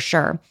 That's for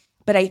sure.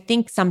 But I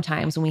think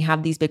sometimes when we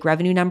have these big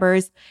revenue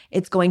numbers,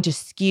 it's going to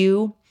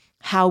skew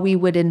how we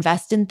would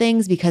invest in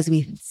things because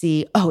we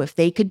see, oh, if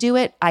they could do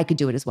it, I could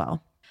do it as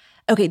well.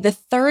 Okay, the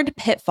third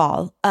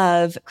pitfall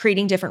of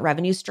creating different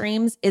revenue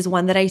streams is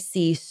one that I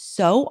see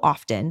so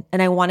often,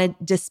 and I want to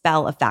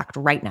dispel a fact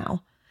right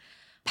now.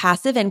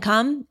 Passive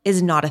income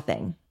is not a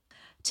thing.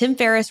 Tim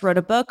Ferriss wrote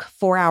a book,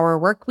 4-Hour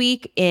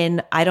Workweek,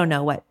 in,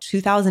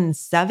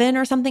 2007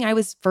 or something. I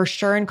was for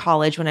sure in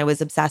college when I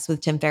was obsessed with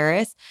Tim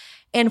Ferriss.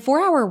 And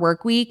 4-Hour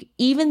Workweek,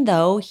 even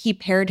though he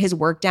pared his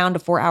work down to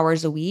 4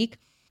 hours a week,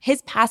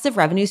 his passive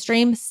revenue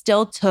stream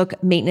still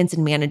took maintenance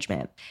and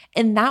management.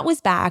 And that was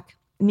back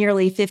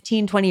nearly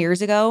 15, 20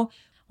 years ago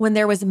when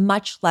there was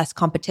much less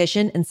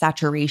competition and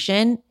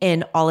saturation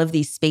in all of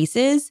these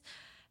spaces.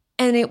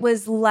 And it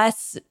was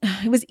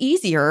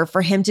easier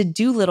for him to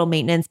do little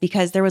maintenance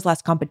because there was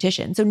less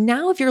competition. So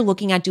now if you're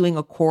looking at doing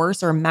a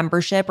course or a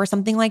membership or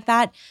something like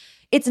that,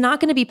 it's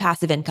not going to be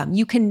passive income.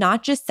 You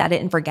cannot just set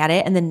it and forget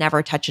it and then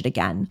never touch it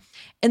again.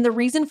 And the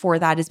reason for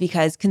that is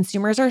because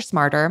consumers are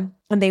smarter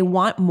and they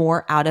want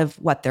more out of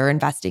what they're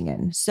investing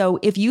in. So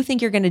if you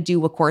think you're going to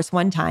do a course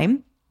one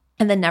time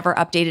and then never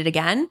update it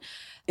again,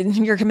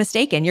 you're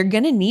mistaken. You're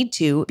going to need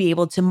to be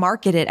able to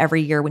market it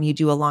every year when you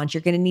do a launch.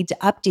 You're going to need to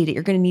update it.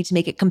 You're going to need to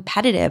make it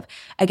competitive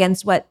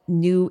against what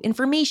new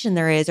information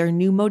there is or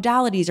new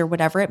modalities or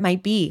whatever it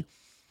might be.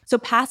 So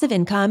passive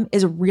income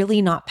is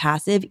really not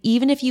passive.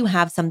 Even if you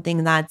have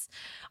something that's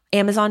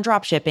Amazon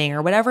dropshipping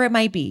or whatever it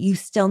might be, you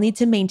still need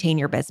to maintain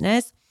your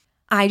business.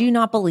 I do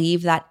not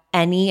believe that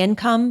any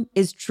income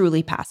is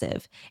truly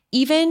passive.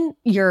 Even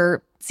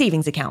your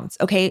savings accounts,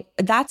 okay?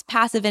 That's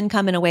passive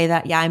income in a way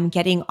that, I'm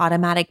getting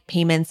automatic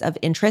payments of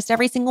interest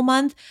every single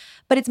month,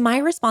 but it's my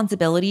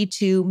responsibility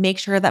to make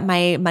sure that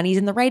my money's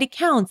in the right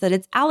accounts, that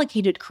it's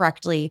allocated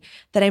correctly,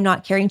 that I'm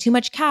not carrying too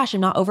much cash, I'm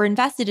not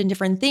overinvested in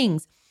different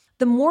things.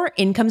 The more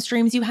income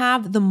streams you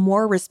have, the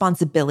more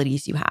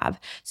responsibilities you have.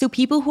 So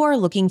people who are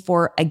looking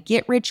for a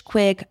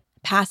get-rich-quick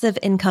passive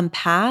income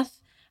path,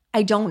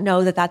 I don't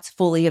know that that's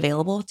fully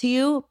available to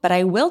you, but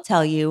I will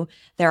tell you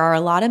there are a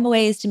lot of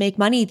ways to make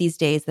money these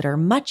days that are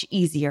much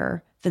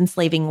easier than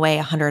slaving away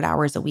 100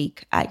 hours a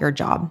week at your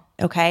job,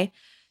 okay?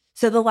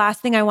 So the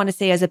last thing I want to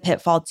say as a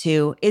pitfall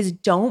too is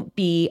don't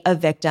be a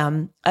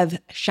victim of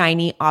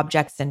shiny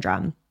object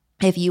syndrome.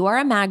 If you are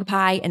a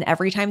magpie and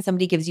every time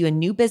somebody gives you a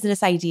new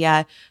business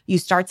idea, you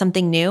start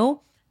something new,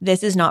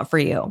 this is not for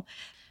you.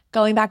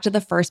 Going back to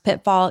the first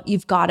pitfall,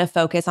 you've got to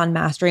focus on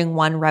mastering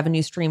one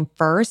revenue stream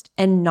first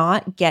and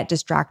not get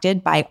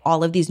distracted by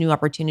all of these new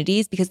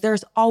opportunities, because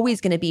there's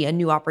always going to be a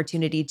new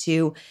opportunity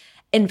to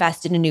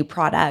invest in a new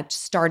product,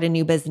 start a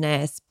new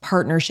business,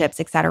 partnerships,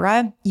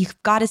 etc. You've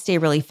got to stay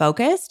really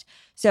focused.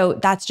 So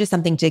that's just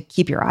something to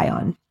keep your eye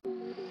on.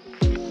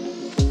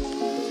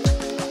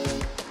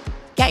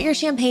 Get your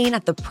champagne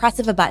at the press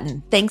of a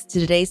button, thanks to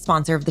today's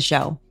sponsor of the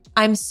show.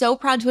 I'm so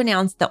proud to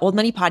announce the Old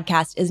Money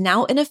Podcast is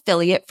now an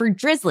affiliate for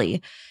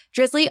Drizzly.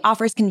 Drizzly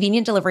offers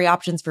convenient delivery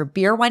options for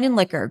beer, wine, and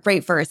liquor,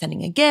 great for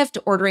sending a gift,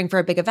 ordering for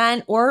a big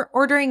event, or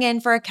ordering in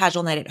for a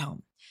casual night at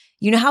home.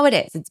 You know how it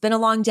is. It's been a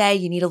long day.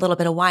 You need a little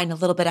bit of wine, a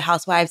little bit of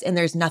Housewives, and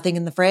there's nothing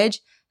in the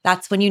fridge.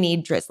 That's when you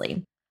need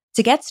Drizzly.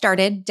 To get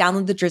started,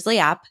 download the Drizzly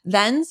app,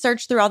 then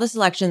search through all the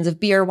selections of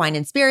beer, wine,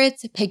 and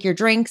spirits, pick your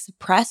drinks,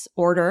 press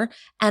order,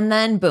 and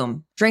then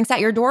boom, drinks at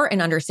your door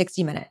in under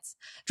 60 minutes.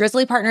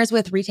 Drizzly partners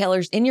with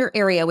retailers in your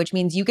area, which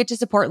means you get to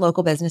support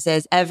local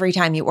businesses every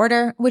time you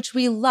order, which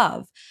we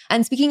love.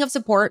 And speaking of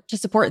support, to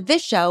support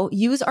this show,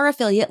 use our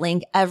affiliate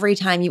link every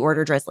time you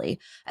order Drizzly.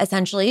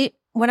 Essentially,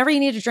 whenever you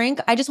need a drink,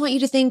 I just want you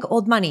to think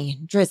Old Money,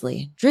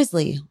 Drizzly,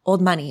 Drizzly,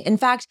 Old Money. In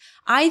fact,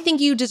 I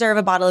think you deserve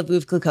a bottle of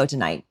Veuve Clicquot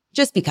tonight,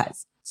 just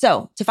because.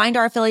 So to find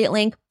our affiliate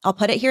link, I'll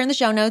put it here in the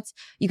show notes.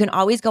 You can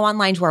always go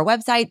online to our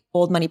website,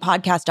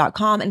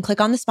 oldmoneypodcast.com, and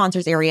click on the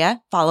sponsors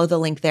area, follow the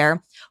link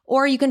there,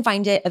 or you can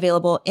find it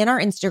available in our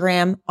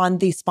Instagram on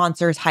the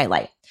sponsors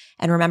highlight.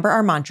 And remember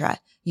our mantra,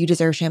 you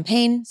deserve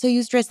champagne, so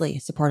use Drizzly.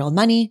 Support Old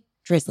Money,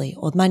 Drizzly,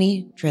 Old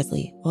Money,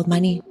 Drizzly, Old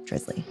Money,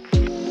 Drizzly.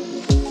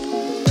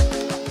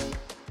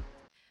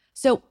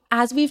 So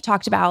as we've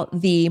talked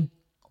about the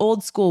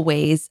old school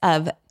ways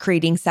of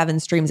creating 7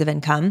 streams of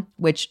income,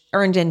 which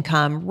earned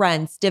income,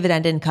 rents,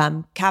 dividend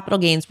income, capital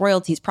gains,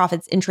 royalties,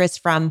 profits,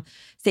 interest from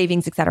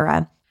savings,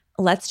 etc.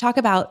 Let's talk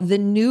about the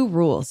new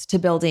rules to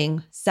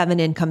building 7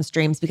 income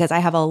streams, because I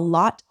have a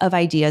lot of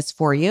ideas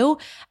for you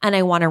and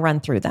I want to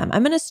run through them.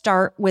 I'm going to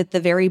start with the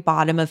very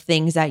bottom of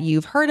things that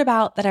you've heard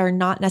about that are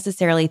not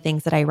necessarily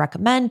things that I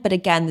recommend. But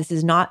again, this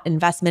is not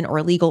investment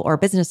or legal or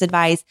business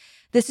advice.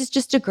 This is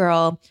just a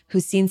girl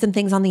who's seen some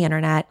things on the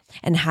internet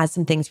and has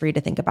some things for you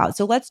to think about.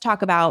 So let's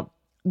talk about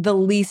the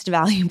least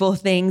valuable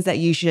things that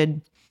you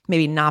should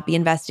maybe not be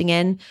investing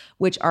in,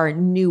 which are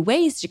new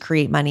ways to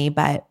create money,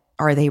 but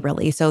are they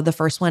really? So the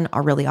first one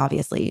are really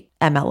obviously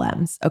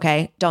MLMs.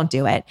 Okay. Don't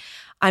do it.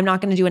 I'm not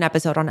going to do an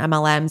episode on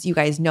MLMs. You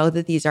guys know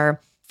that these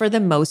are, for the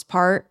most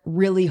part,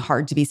 really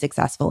hard to be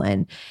successful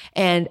in.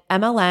 And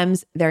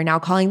MLMs, they're now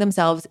calling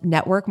themselves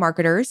network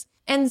marketers.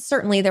 And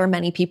certainly there are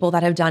many people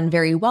that have done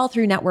very well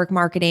through network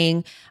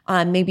marketing.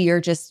 Maybe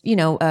you're just,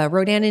 a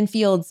Rodan and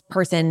Fields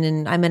person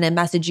and I'm going to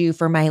message you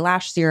for my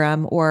lash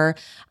serum, or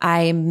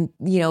I'm,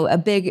 a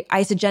big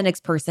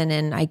Isogenics person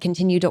and I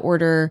continue to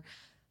order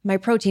my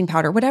protein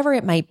powder, whatever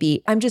it might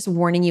be. I'm just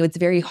warning you, it's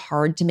very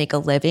hard to make a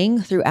living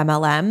through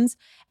MLMs.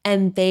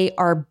 And they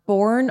are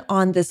born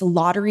on this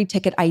lottery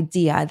ticket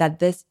idea that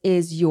this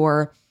is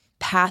your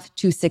path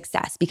to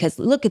success. Because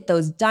look at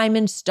those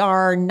diamond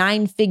star,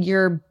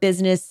 9-figure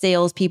business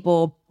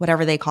salespeople,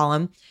 whatever they call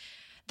them.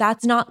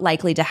 That's not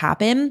likely to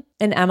happen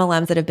in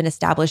MLMs that have been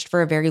established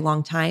for a very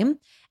long time.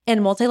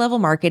 And multi-level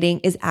marketing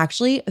is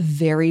actually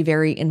very,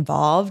 very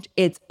involved.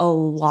 It's a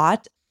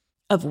lot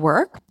of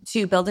work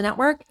to build a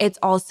network. It's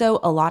also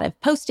a lot of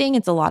posting.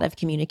 It's a lot of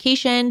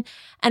communication.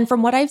 And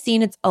from what I've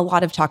seen, it's a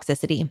lot of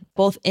toxicity,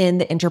 both in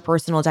the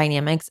interpersonal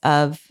dynamics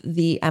of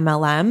the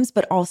MLMs,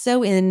 but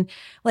also in,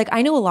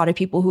 I know a lot of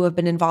people who have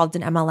been involved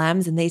in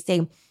MLMs and they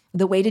say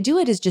the way to do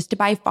it is just to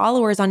buy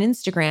followers on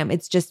Instagram.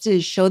 It's just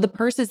to show the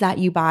purses that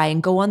you buy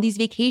and go on these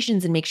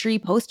vacations and make sure you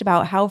post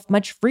about how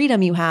much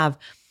freedom you have.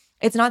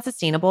 It's not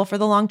sustainable for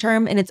the long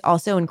term. And it's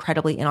also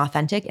incredibly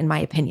inauthentic, in my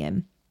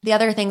opinion. The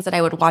other things that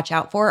I would watch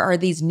out for are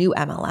these new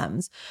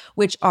MLMs,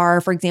 which are,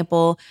 for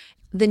example,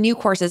 the new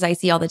courses I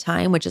see all the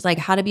time, which is like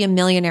how to be a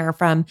millionaire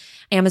from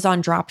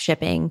Amazon drop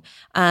shipping.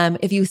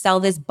 If you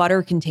sell this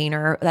butter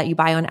container that you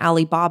buy on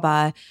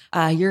Alibaba,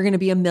 you're going to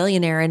be a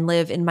millionaire and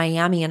live in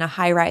Miami in a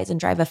high rise and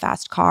drive a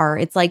fast car.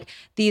 It's like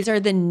these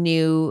are the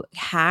new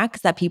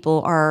hacks that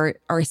people are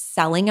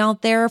selling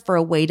out there for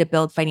a way to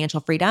build financial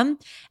freedom.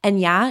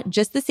 And yeah,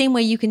 just the same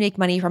way you can make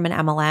money from an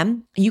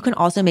MLM, you can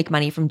also make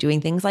money from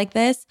doing things like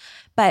this.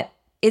 But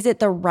is it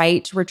the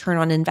right return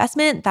on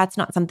investment? That's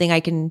not something I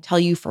can tell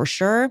you for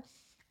sure.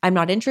 I'm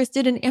not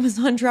interested in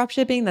Amazon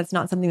dropshipping. That's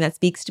not something that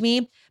speaks to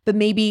me, but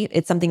maybe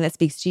it's something that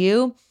speaks to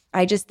you.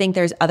 I just think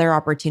there's other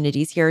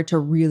opportunities here to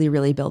really,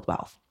 really build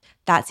wealth.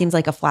 That seems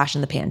like a flash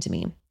in the pan to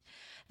me.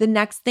 The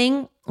next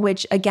thing,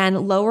 which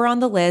again, lower on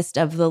the list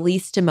of the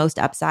least to most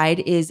upside,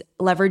 is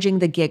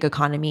leveraging the gig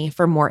economy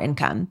for more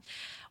income.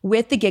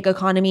 With the gig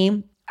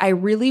economy, I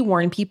really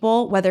warn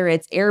people, whether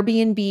it's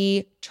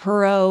Airbnb,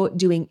 Turo,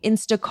 doing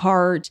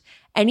Instacart,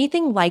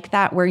 anything like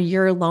that, where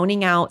you're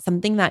loaning out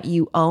something that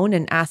you own,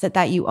 an asset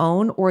that you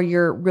own, or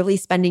you're really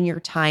spending your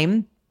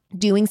time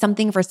doing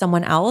something for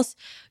someone else.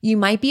 You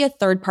might be a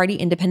third-party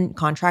independent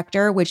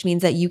contractor, which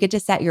means that you get to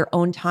set your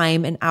own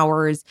time and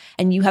hours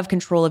and you have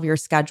control of your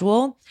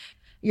schedule.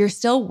 you're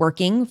still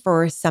working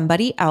for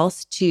somebody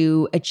else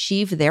to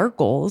achieve their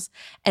goals.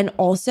 And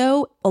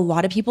also, a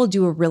lot of people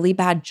do a really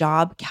bad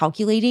job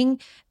calculating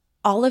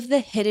all of the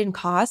hidden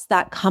costs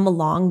that come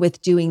along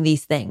with doing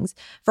these things.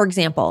 For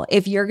example,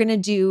 if you're going to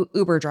do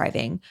Uber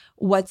driving,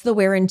 what's the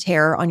wear and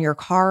tear on your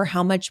car?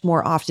 How much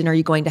more often are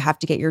you going to have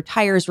to get your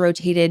tires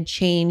rotated,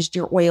 changed,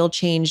 your oil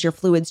changed, your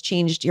fluids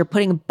changed? You're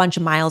putting a bunch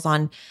of miles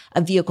on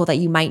a vehicle that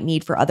you might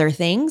need for other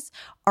things.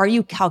 Are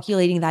you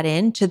calculating that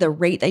in to the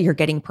rate that you're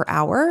getting per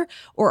hour?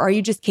 Or are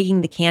you just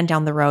kicking the can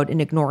down the road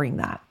and ignoring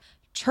that?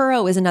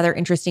 Turo is another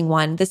interesting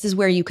one. This is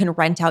where you can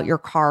rent out your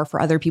car for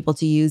other people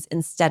to use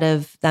instead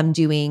of them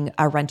doing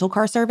a rental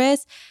car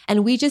service.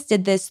 And we just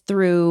did this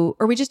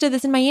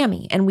in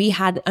Miami, and we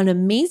had an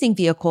amazing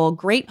vehicle,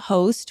 great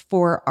host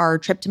for our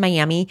trip to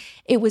Miami.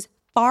 It was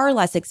far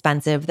less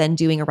expensive than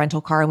doing a rental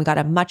car, and we got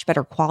a much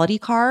better quality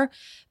car.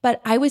 But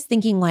I was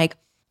thinking like,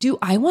 do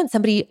I want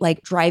somebody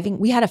like driving?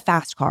 We had a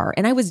fast car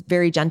and I was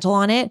very gentle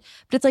on it,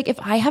 but it's like, if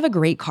I have a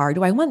great car,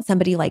 do I want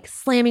somebody like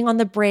slamming on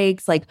the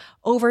brakes, like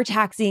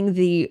overtaxing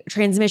the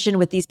transmission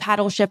with these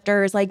paddle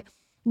shifters? Like,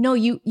 no,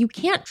 you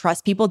can't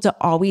trust people to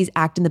always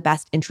act in the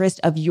best interest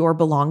of your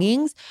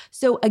belongings.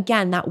 So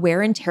again, that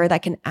wear and tear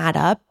that can add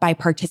up by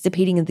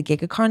participating in the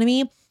gig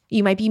economy.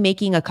 You might be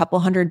making a couple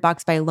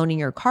 $100 by loaning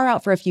your car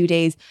out for a few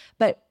days,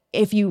 but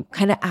if you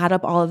kind of add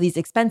up all of these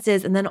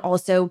expenses and then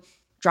also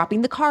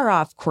dropping the car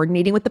off,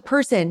 coordinating with the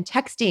person,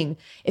 texting.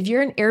 If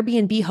you're an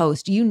Airbnb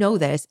host, you know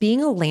this.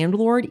 Being a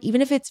landlord,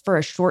 even if it's for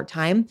a short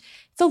time,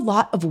 it's a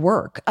lot of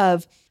work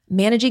of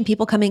managing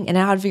people coming in and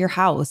out of your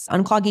house,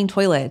 unclogging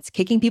toilets,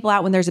 kicking people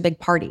out when there's a big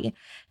party.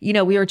 You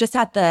know, we were just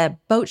at the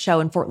boat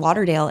show in Fort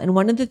Lauderdale, and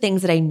one of the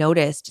things that I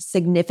noticed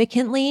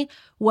significantly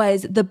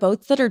was the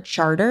boats that are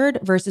chartered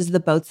versus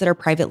the boats that are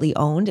privately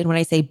owned. And when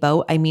I say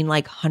boat, I mean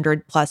like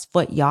 100+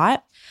 foot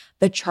yacht.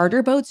 The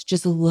charter boats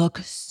just look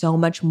so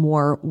much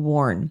more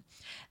worn.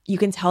 You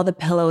can tell the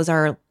pillows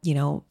are,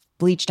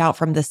 bleached out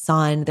from the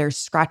sun. There's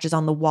scratches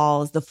on the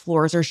walls. The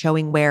floors are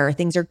showing wear.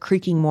 Things are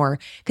creaking more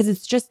because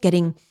it's just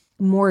getting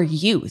more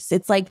use.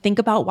 It's like, think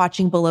about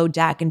watching Below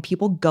Deck and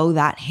people go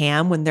that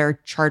ham when they're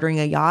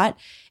chartering a yacht.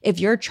 If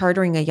you're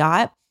chartering a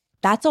yacht,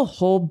 that's a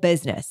whole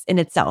business in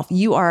itself.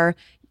 You're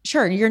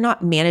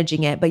not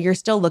managing it, but you're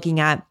still looking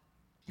at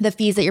the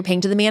fees that you're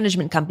paying to the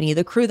management company,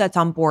 the crew that's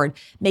on board,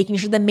 making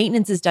sure the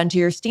maintenance is done to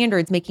your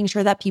standards, making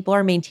sure that people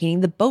are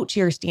maintaining the boat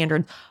to your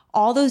standards,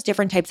 all those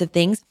different types of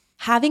things.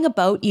 Having a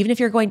boat, even if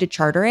you're going to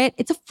charter it,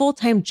 it's a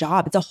full-time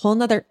job. It's a whole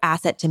nother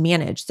asset to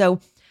manage. So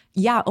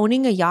yeah,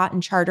 owning a yacht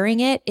and chartering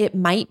it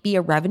might be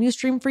a revenue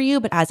stream for you.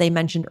 But as I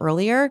mentioned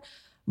earlier,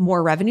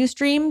 more revenue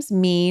streams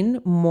mean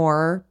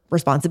more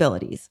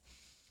responsibilities.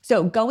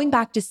 So going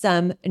back to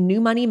some new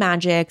money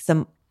magic,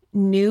 some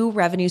new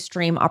revenue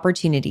stream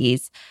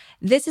opportunities.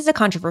 This is a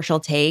controversial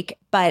take,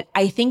 but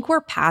I think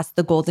we're past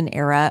the golden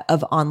era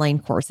of online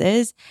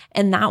courses.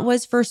 And that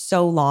was for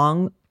so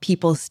long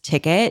people's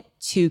ticket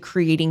to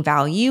creating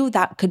value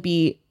that could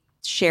be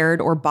shared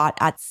or bought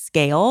at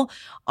scale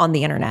on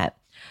the internet.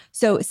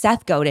 So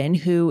Seth Godin,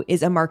 who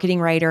is a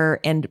marketing writer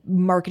and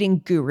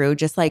marketing guru,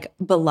 just like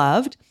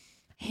beloved,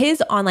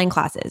 his online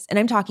classes, and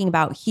I'm talking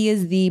about he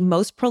is the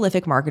most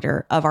prolific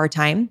marketer of our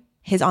time.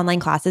 His online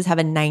classes have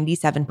a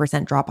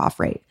 97% drop-off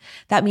rate.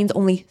 That means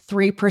only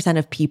 3%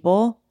 of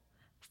people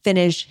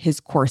finish his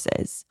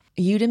courses.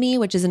 Udemy,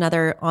 which is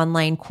another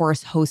online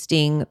course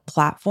hosting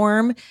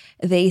platform,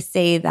 they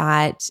say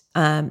that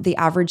the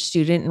average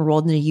student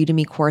enrolled in a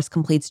Udemy course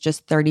completes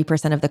just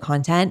 30% of the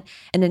content,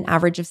 and an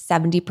average of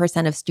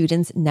 70% of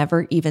students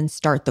never even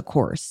start the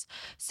course.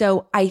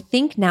 So I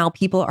think now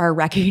people are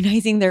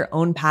recognizing their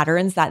own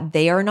patterns that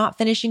they are not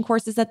finishing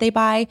courses that they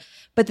buy.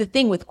 But the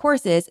thing with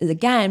courses is,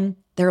 again,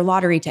 they're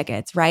lottery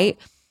tickets, right?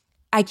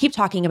 I keep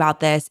talking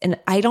about this, and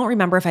I don't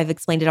remember if I've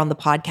explained it on the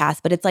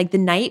podcast, but it's like the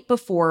night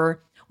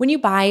before when you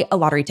buy a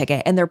lottery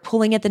ticket and they're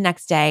pulling it the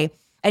next day,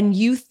 and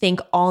you think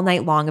all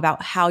night long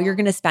about how you're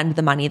going to spend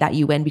the money that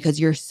you win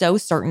because you're so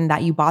certain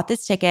that you bought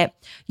this ticket,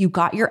 you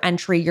got your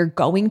entry, you're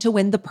going to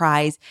win the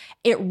prize.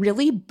 It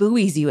really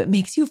buoys you. It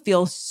makes you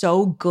feel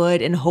so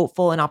good and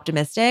hopeful and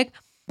optimistic.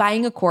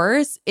 Buying a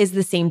course is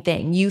the same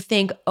thing. You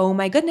think, oh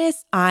my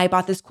goodness, I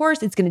bought this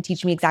course. It's going to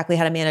teach me exactly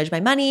how to manage my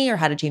money or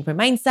how to change my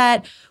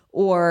mindset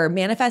or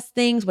manifest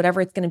things, whatever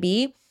it's going to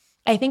be.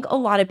 I think a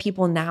lot of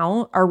people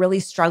now are really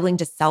struggling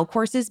to sell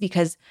courses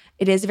because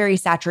it is a very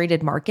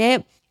saturated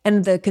market,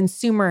 and the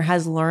consumer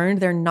has learned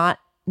they're not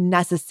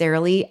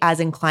necessarily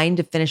as inclined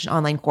to finish an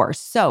online course.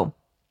 So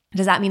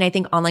does that mean I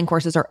think online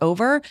courses are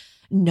over?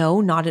 No,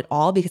 not at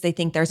all, because I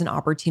think there's an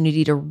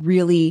opportunity to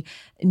really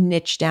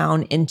niche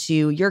down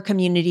into your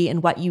community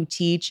and what you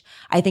teach.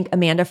 I think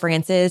Amanda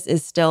Francis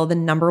is still the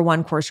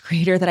 #1 course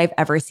creator that I've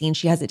ever seen.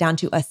 She has it down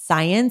to a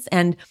science,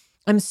 and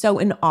I'm so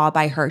in awe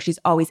by her. She's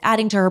always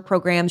adding to her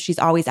programs. She's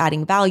always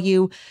adding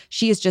value.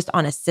 She is just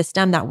on a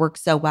system that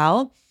works so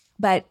well.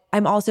 But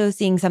I'm also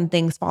seeing some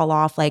things fall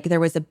off. Like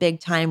there was a big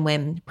time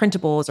when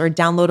printables or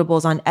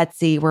downloadables on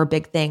Etsy were a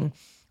big thing.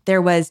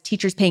 There was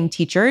Teachers Paying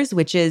Teachers,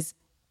 which is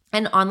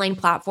an online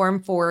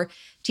platform for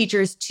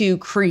teachers to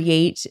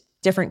create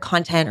different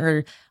content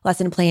or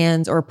lesson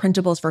plans or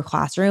printables for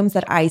classrooms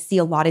that I see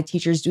a lot of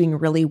teachers doing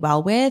really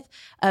well with,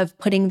 of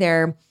putting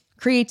their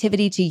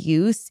creativity to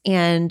use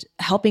and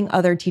helping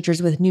other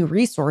teachers with new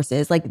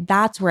resources. Like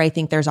that's where I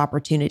think there's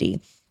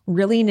opportunity.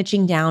 Really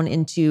niching down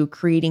into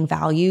creating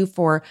value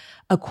for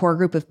a core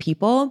group of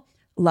people.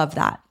 Love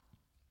that.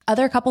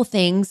 Other couple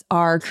things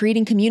are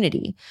creating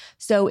community.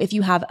 So if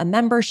you have a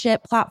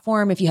membership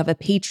platform, if you have a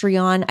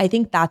Patreon, I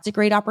think that's a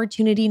great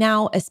opportunity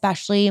now,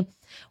 especially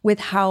with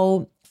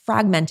how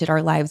fragmented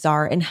our lives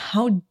are and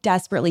how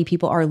desperately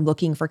people are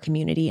looking for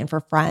community and for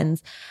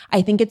friends.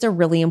 I think it's a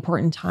really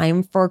important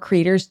time for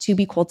creators to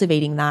be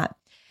cultivating that.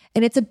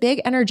 And it's a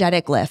big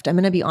energetic lift, I'm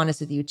going to be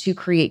honest with you, to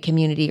create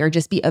community or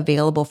just be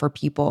available for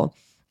people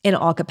in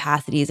all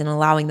capacities and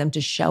allowing them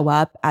to show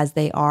up as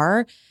they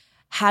are.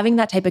 Having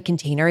that type of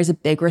container is a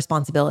big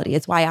responsibility.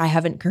 It's why I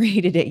haven't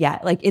created it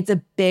yet. Like it's a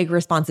big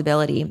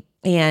responsibility.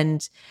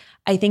 And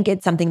I think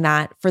it's something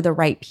that for the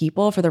right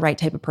people, for the right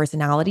type of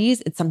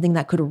personalities, it's something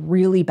that could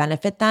really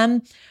benefit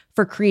them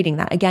for creating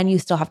that. Again, you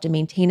still have to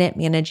maintain it,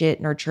 manage it,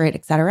 nurture it,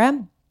 et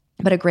cetera.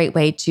 But a great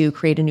way to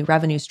create a new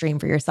revenue stream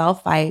for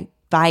yourself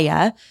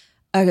via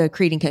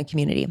creating a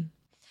community.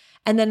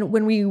 And then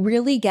when we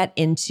really get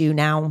into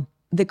now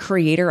the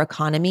creator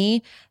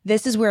economy,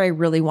 this is where I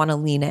really want to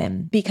lean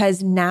in,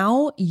 because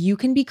now you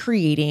can be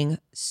creating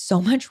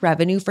so much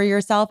revenue for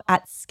yourself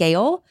at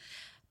scale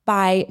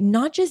by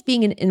not just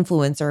being an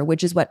influencer,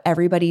 which is what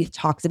everybody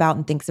talks about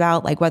and thinks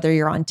about, like whether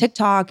you're on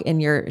TikTok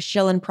and you're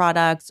shilling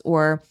products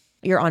or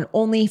you're on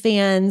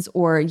OnlyFans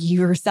or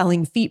you're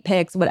selling feet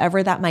pics,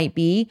 whatever that might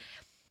be.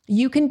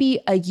 You can be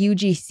a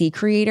UGC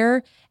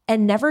creator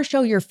and never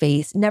show your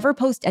face, never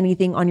post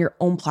anything on your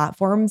own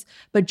platforms,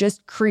 but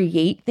just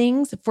create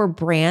things for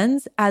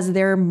brands as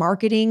their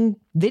marketing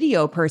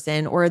video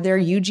person or their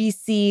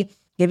UGC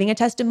giving a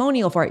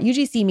testimonial for it.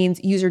 UGC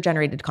means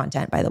user-generated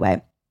content, by the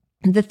way.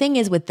 The thing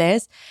is with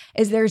this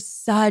is there's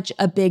such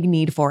a big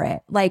need for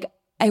it. Like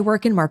I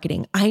work in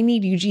marketing. I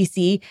need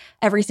UGC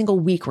every single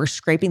week. We're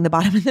scraping the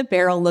bottom of the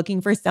barrel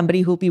looking for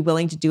somebody who'll be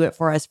willing to do it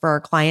for us, for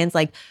our clients.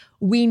 Like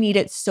we need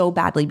it so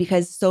badly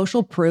because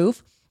social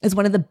proof is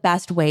one of the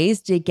best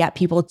ways to get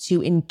people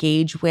to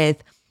engage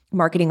with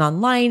marketing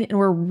online. And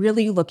we're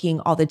really looking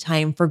all the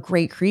time for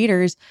great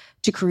creators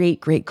to create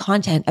great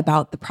content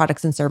about the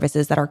products and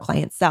services that our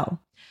clients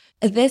sell.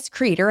 This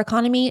creator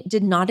economy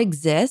did not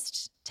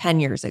exist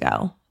 10 years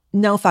ago.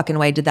 No fucking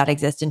way did that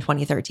exist in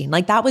 2013.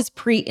 Like that was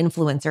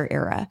pre-influencer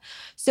era.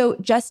 So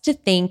just to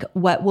think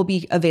what will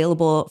be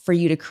available for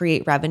you to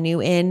create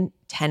revenue in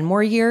 10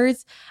 more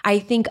years, I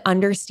think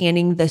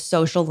understanding the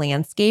social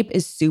landscape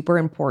is super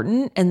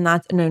important. And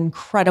that's an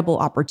incredible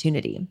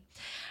opportunity.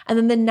 And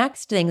then the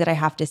next thing that I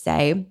have to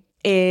say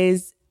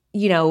is,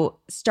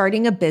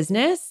 starting a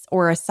business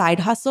or a side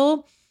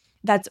hustle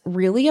that's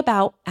really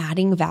about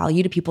adding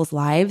value to people's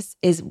lives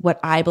is what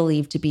I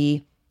believe to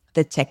be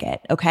the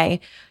ticket,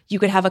 okay? You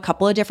could have a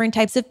couple of different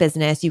types of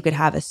business. You could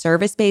have a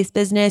service-based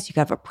business. You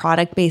could have a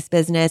product-based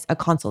business, a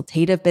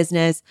consultative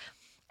business.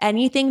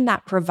 Anything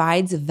that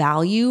provides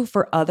value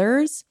for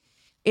others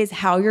is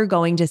how you're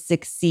going to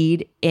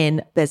succeed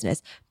in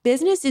business.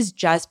 Business is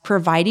just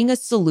providing a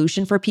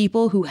solution for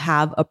people who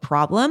have a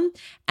problem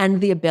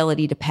and the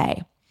ability to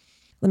pay.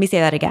 Let me say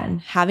that again.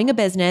 Having a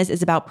business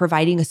is about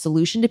providing a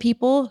solution to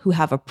people who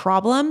have a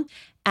problem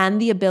and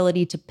the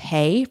ability to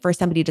pay for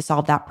somebody to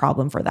solve that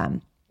problem for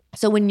them.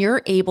 So when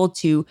you're able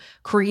to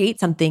create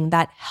something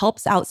that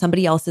helps out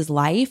somebody else's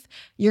life,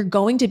 you're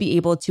going to be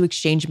able to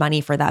exchange money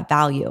for that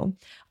value.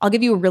 I'll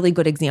give you a really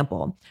good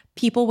example.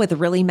 People with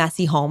really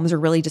messy homes or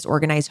really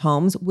disorganized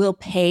homes will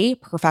pay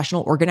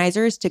professional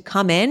organizers to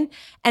come in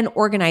and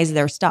organize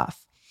their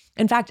stuff.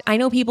 In fact, I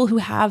know people who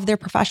have their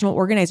professional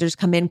organizers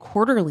come in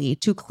quarterly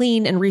to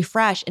clean and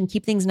refresh and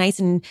keep things nice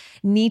and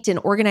neat and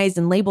organized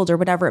and labeled or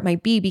whatever it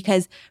might be,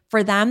 because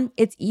for them,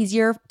 it's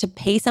easier to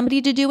pay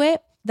somebody to do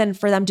it than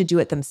for them to do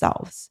it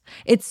themselves.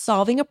 It's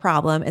solving a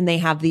problem and they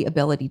have the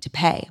ability to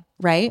pay,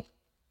 right?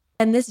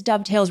 And this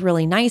dovetails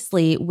really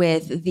nicely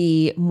with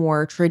the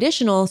more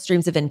traditional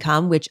streams of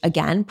income, which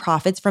again,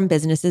 profits from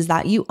businesses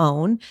that you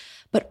own.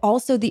 But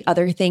also the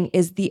other thing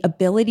is the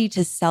ability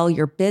to sell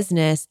your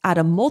business at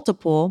a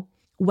multiple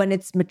when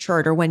it's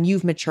matured or when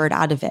you've matured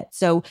out of it.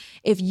 So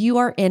if you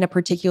are in a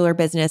particular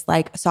business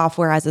like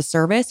software as a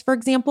service, for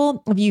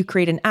example, if you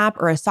create an app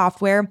or a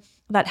software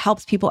that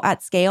helps people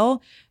at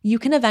scale, you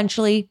can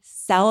eventually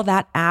sell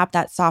that app,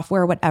 that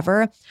software,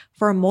 whatever,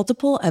 for a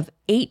multiple of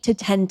 8 to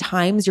 10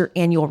 times your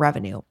annual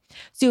revenue.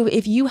 So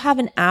if you have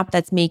an app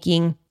that's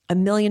making $1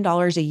 million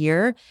a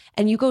year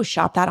and you go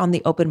shop that on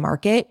the open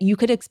market, you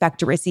could expect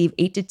to receive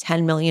 $8 to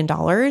 $10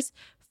 million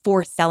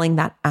for selling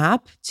that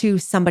app to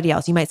somebody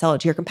else. You might sell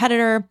it to your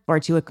competitor or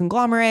to a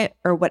conglomerate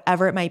or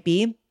whatever it might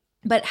be.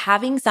 But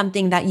having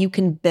something that you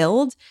can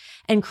build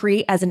and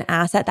create as an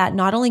asset that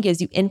not only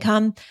gives you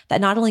income,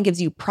 that not only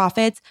gives you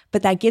profits,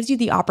 but that gives you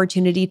the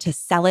opportunity to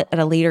sell it at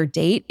a later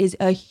date is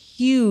a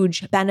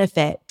huge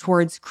benefit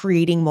towards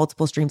creating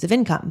multiple streams of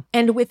income.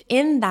 And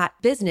within that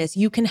business,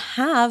 you can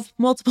have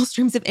multiple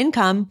streams of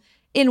income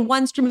in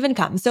one stream of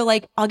income. So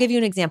like, I'll give you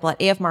an example.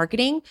 At AF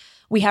Marketing,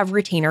 we have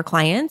retainer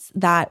clients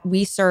that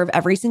we serve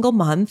every single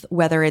month,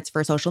 whether it's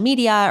for social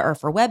media or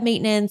for web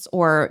maintenance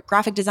or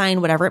graphic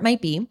design, whatever it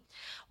might be.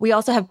 We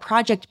also have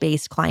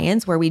project-based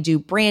clients where we do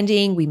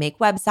branding, we make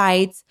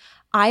websites.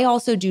 I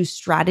also do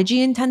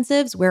strategy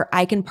intensives where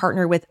I can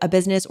partner with a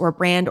business or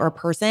brand or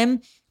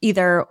person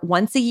either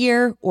once a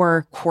year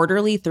or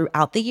quarterly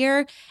throughout the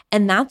year.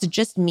 And that's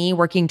just me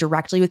working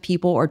directly with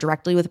people or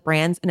directly with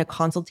brands in a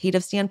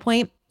consultative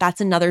standpoint.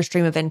 That's another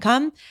stream of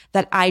income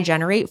that I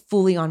generate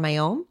fully on my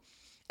own.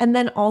 And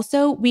then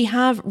also we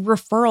have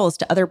referrals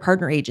to other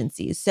partner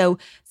agencies. So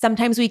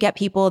sometimes we get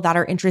people that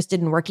are interested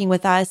in working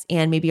with us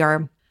and maybe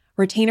our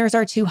retainers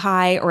are too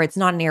high, or it's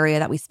not an area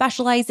that we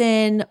specialize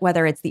in,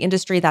 whether it's the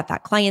industry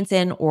that client's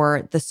in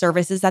or the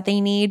services that they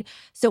need.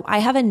 So I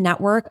have a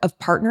network of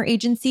partner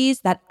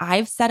agencies that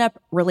I've set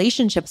up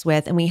relationships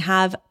with, and we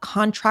have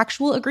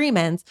contractual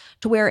agreements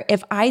to where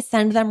if I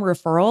send them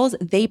referrals,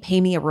 they pay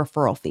me a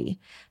referral fee.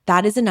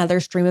 That is another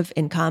stream of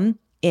income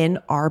in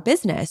our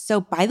business. So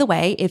by the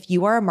way, if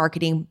you are a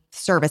marketing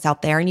service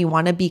out there and you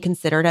want to be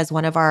considered as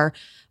one of our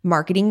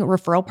marketing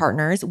referral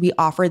partners, we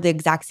offer the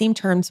exact same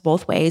terms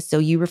both ways. So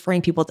you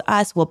referring people to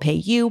us, we'll pay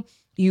you.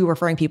 You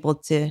referring people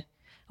to,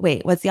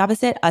 wait, what's the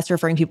opposite? Us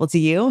referring people to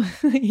you?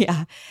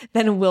 Yeah,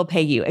 then we'll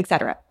pay you,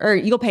 etc. Or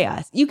you'll pay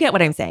us. You get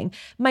what I'm saying.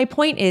 My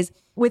point is,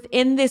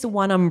 within this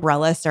one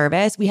umbrella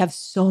service, we have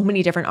so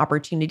many different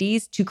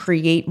opportunities to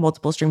create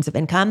multiple streams of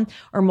income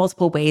or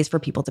multiple ways for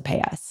people to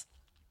pay us.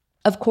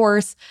 Of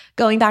course,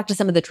 going back to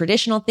some of the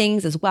traditional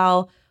things as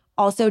well,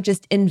 also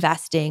just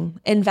investing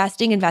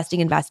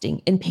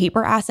in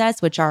paper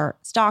assets, which are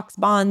stocks,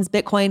 bonds,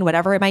 Bitcoin,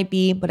 whatever it might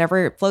be,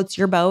 whatever floats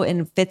your boat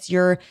and fits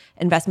your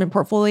investment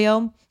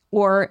portfolio,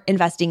 or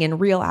investing in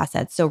real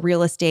assets. So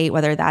real estate,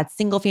 whether that's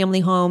single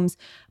family homes,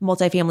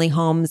 multifamily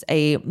homes,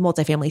 a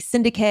multifamily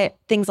syndicate,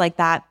 things like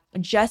that.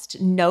 Just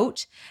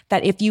note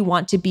that if you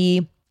want to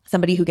be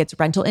somebody who gets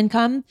rental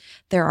income,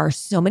 there are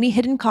so many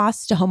hidden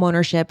costs to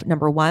homeownership,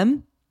 number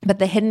one. But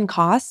the hidden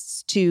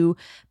costs to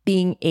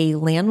being a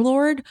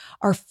landlord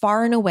are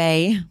far and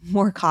away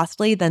more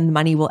costly than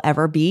money will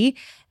ever be.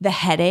 The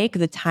headache,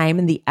 the time,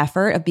 and the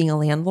effort of being a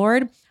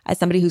landlord, as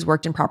somebody who's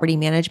worked in property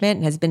management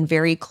and has been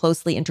very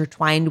closely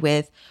intertwined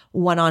with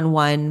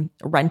one-on-one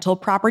rental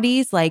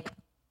properties, like,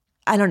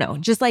 I don't know,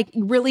 just like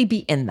really be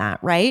in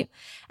that, right?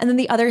 And then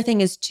the other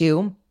thing is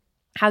too,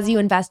 as you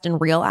invest in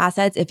real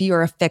assets, if you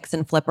are a fix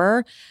and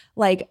flipper,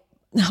 like,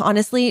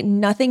 honestly,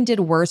 nothing did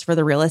worse for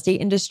the real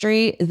estate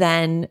industry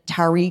than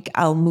Tariq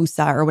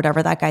Al-Musa or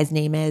whatever that guy's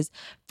name is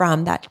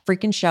from that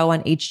freaking show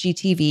on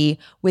HGTV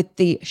with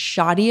the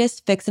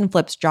shoddiest fix and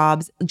flips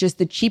jobs, just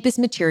the cheapest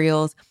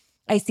materials.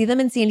 I see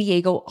them in San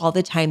Diego all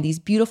the time, these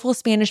beautiful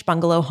Spanish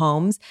bungalow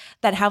homes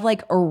that have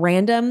like a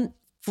random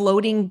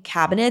floating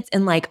cabinets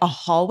in like a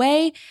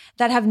hallway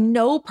that have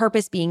no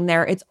purpose being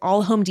there. It's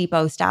all Home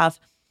Depot stuff.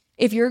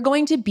 If you're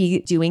going to be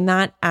doing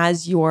that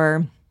as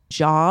your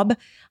job,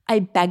 I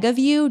beg of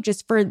you,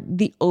 just for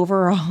the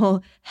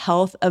overall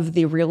health of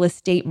the real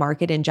estate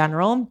market in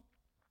general,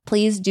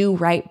 please do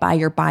right by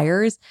your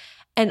buyers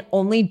and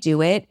only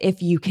do it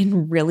if you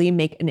can really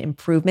make an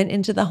improvement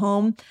into the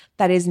home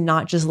that is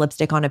not just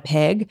lipstick on a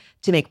pig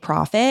to make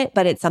profit,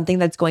 but it's something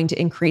that's going to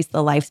increase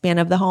the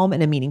lifespan of the home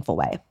in a meaningful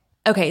way.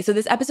 Okay, so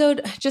this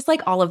episode, just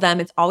like all of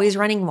them, it's always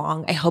running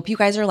long. I hope you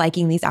guys are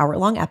liking these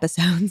hour-long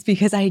episodes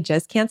because I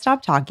just can't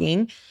stop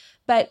talking.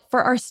 But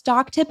for our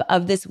stock tip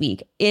of this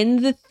week,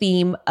 in the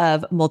theme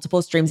of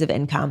multiple streams of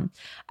income,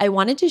 I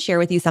wanted to share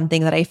with you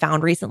something that I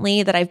found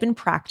recently that I've been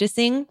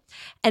practicing,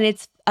 and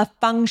it's a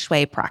Feng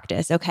Shui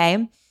practice,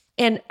 okay?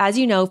 And as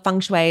you know, Feng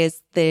Shui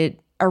is the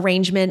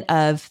arrangement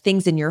of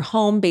things in your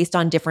home based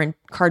on different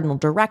cardinal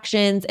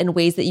directions and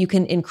ways that you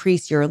can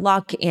increase your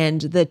luck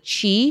and the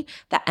qi,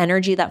 the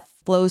energy that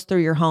flows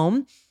through your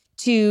home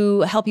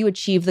to help you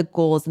achieve the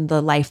goals and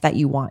the life that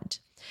you want.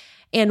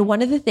 And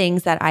one of the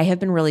things that I have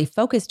been really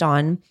focused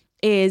on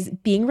is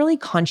being really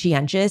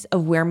conscientious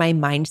of where my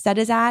mindset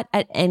is at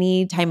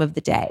any time of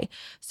the day.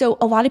 So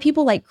a lot of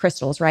people like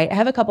crystals, right? I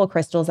have a couple of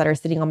crystals that are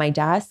sitting on my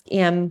desk.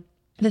 And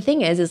the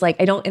thing is like,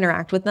 I don't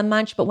interact with them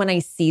much, but when I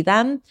see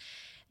them,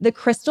 the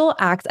crystal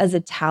acts as a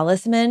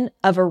talisman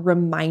of a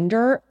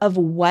reminder of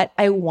what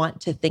I want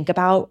to think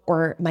about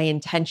or my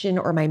intention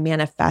or my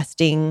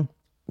manifesting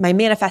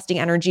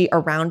energy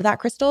around that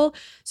crystal.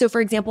 So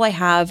for example, I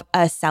have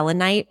a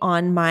selenite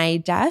on my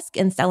desk,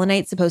 and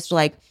selenite's supposed to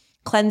like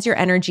cleanse your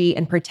energy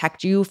and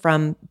protect you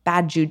from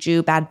bad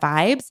juju, bad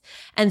vibes.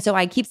 And so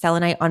I keep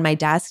selenite on my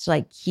desk to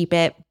like keep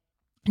it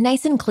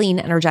nice and clean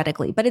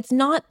energetically. But it's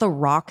not the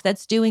rock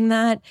that's doing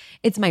that.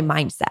 It's my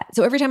mindset.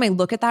 So every time I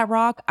look at that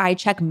rock, I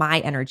check my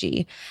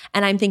energy.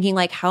 And I'm thinking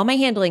like, how am I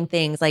handling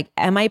things? Like,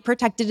 am I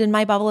protected in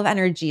my bubble of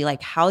energy?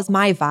 Like, how's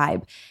my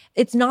vibe?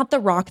 It's not the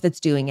rock that's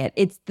doing it.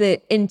 It's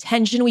the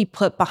intention we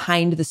put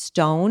behind the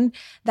stone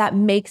that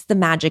makes the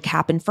magic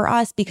happen for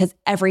us, because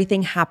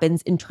everything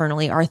happens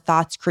internally. Our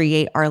thoughts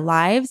create our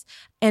lives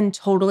and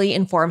totally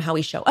inform how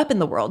we show up in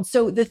the world.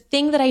 So the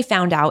thing that I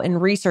found out in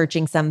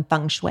researching some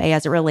Feng Shui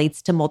as it relates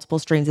to multiple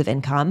streams of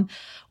income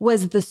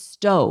was the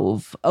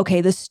stove. Okay,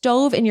 the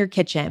stove in your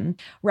kitchen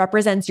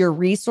represents your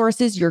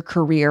resources, your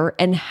career,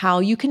 and how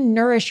you can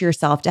nourish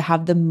yourself to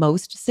have the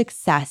most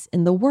success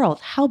in the world.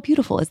 How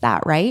beautiful is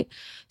that, right?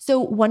 So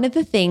one of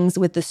the things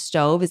with the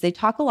stove is they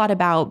talk a lot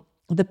about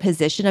the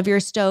position of your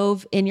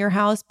stove in your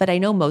house, but I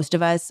know most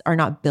of us are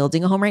not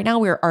building a home right now.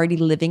 We're already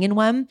living in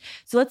one.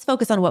 So let's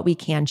focus on what we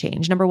can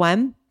change. Number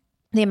one,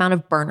 the amount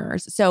of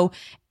burners. So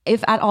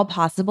if at all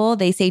possible,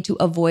 they say to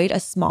avoid a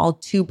small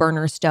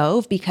 2-burner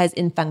stove, because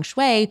in Feng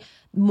Shui,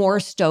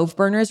 more stove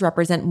burners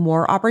represent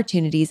more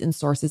opportunities and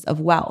sources of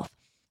wealth.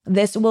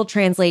 This will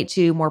translate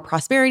to more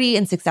prosperity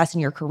and success in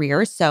your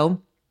career. So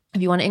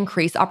if you want to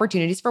increase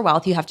opportunities for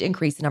wealth, you have to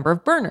increase the number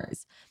of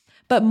burners.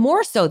 But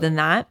more so than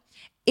that,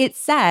 it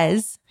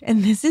says,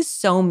 and this is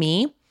so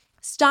me,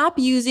 stop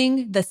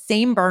using the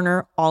same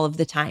burner all of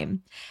the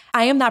time.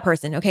 I am that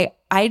person. Okay.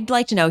 I'd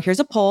like to know,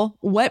 here's a poll.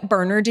 What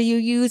burner do you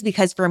use?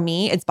 Because for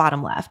me, it's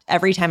bottom left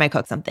every time I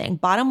cook something.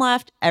 Bottom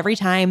left every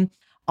time.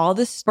 All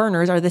the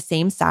burners are the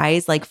same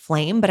size, like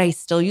flame, but I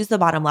still use the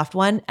bottom left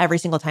one every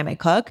single time I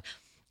cook.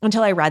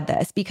 Until I read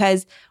this,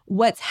 because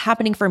what's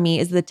happening for me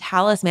is the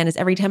talisman is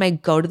every time I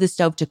go to the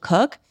stove to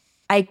cook,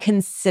 I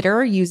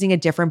consider using a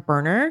different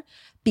burner,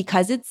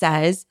 because it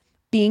says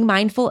being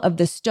mindful of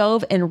the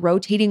stove and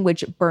rotating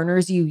which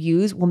burners you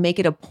use will make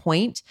it a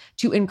point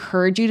to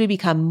encourage you to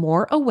become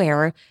more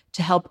aware,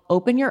 to help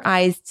open your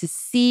eyes to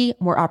see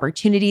more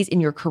opportunities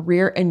in your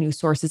career and new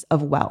sources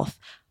of wealth.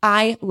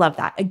 I love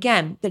that.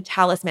 Again, the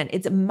talisman.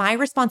 It's my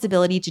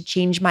responsibility to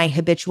change my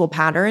habitual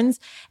patterns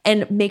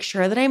and make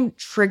sure that I'm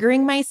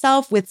triggering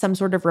myself with some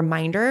sort of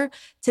reminder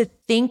to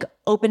think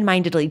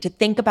open-mindedly, to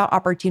think about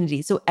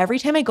opportunities. So every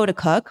time I go to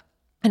cook,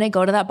 and I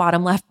go to that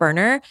bottom left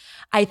burner,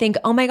 I think,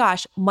 oh my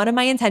gosh, one of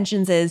my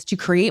intentions is to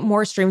create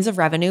more streams of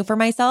revenue for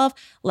myself.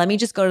 Let me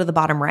just go to the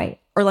bottom right,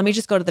 or let me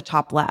just go to the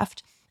top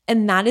left.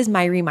 And that is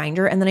my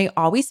reminder. And then I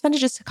always spend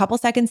just a couple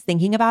seconds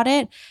thinking about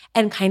it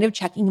and kind of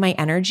checking my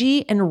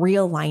energy and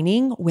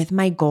realigning with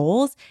my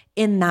goals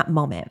in that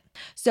moment.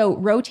 So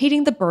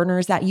rotating the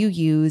burners that you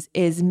use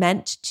is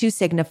meant to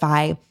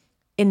signify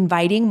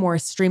inviting more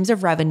streams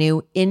of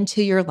revenue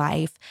into your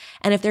life.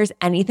 And if there's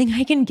anything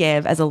I can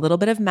give as a little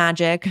bit of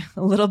magic,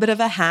 a little bit of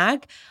a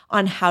hack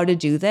on how to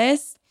do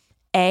this,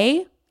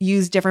 A,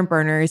 use different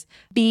burners.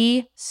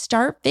 B,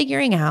 start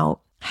figuring out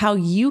how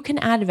you can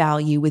add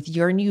value with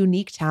your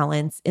unique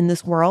talents in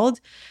this world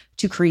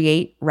to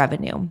create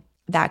revenue.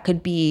 That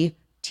could be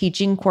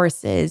teaching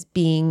courses,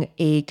 being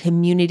a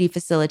community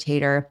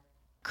facilitator,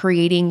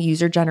 creating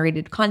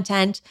user-generated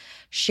content,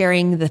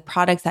 sharing the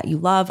products that you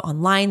love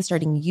online,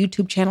 starting a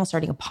YouTube channel,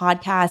 starting a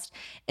podcast,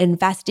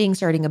 investing,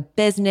 starting a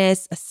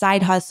business, a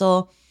side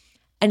hustle,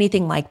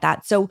 anything like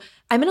that. So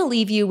I'm going to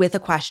leave you with a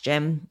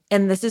question,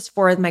 and this is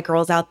for my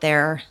girls out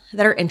there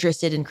that are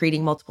interested in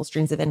creating multiple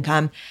streams of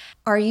income.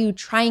 Are you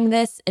trying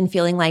this and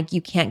feeling like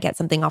you can't get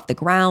something off the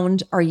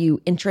ground? Are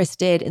you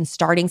interested in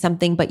starting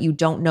something, but you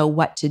don't know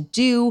what to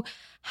do?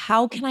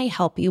 How can I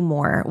help you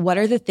more? What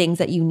are the things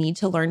that you need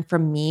to learn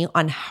from me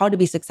on how to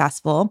be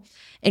successful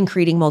in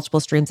creating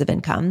multiple streams of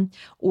income?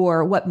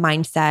 Or what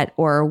mindset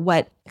or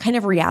what kind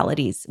of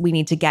realities we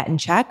need to get in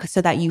check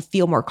so that you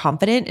feel more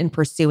confident in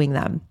pursuing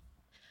them?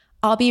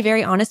 I'll be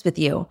very honest with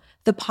you.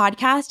 The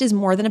podcast is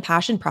more than a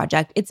passion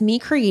project. It's me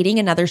creating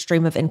another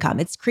stream of income.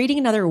 It's creating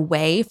another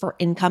way for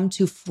income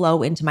to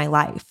flow into my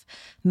life.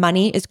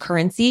 Money is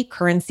currency.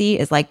 Currency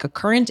is like a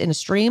current in a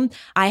stream.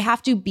 I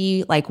have to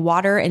be like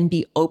water and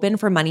be open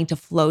for money to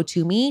flow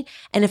to me.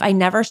 And if I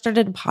never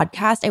started a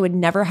podcast, I would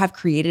never have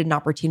created an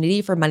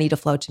opportunity for money to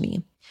flow to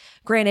me.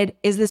 Granted,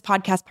 is this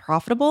podcast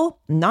profitable?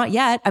 Not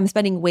yet. I'm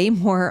spending way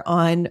more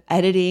on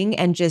editing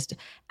and just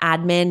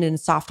admin and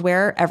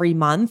software every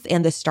month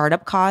and the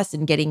startup costs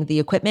and getting the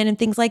equipment and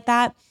things like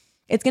that.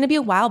 It's going to be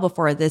a while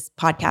before this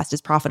podcast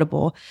is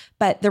profitable.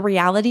 But the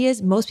reality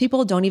is most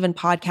people don't even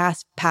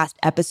podcast past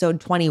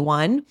episode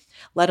 21,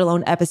 let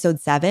alone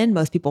episode 7.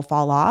 Most people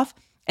fall off.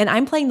 And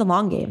I'm playing the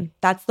long game.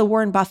 That's the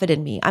Warren Buffett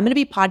in me. I'm going to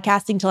be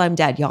podcasting till I'm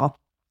dead, y'all.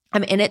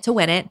 I'm in it to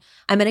win it.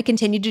 I'm going to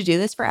continue to do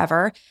this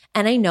forever.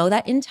 And I know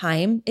that in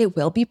time, it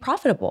will be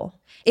profitable.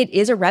 It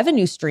is a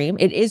revenue stream.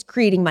 It is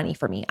creating money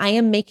for me. I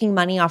am making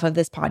money off of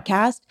this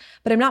podcast,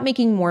 but I'm not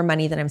making more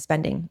money than I'm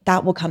spending.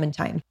 That will come in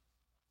time.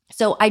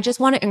 So I just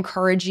want to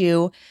encourage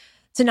you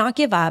to not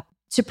give up,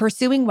 to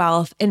pursuing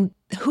wealth, and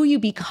who you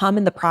become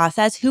in the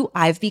process, who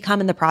I've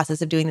become in the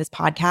process of doing this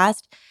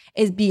podcast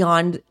is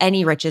beyond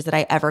any riches that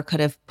I ever could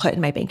have put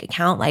in my bank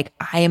account. Like,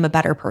 I am a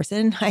better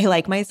person. I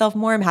like myself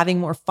more. I'm having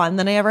more fun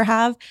than I ever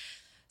have.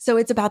 So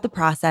it's about the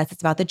process.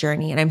 It's about the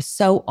journey. And I'm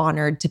so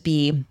honored to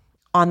be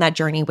on that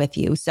journey with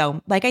you.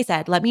 So like I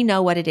said, let me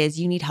know what it is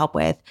you need help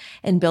with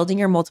in building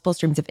your multiple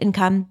streams of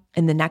income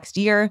in the next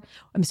year.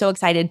 I'm so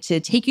excited to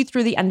take you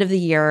through the end of the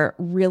year,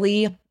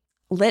 really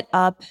lit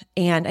up,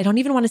 and I don't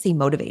even want to say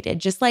motivated,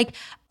 just like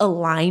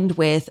aligned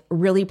with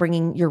really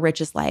bringing your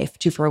richest life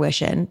to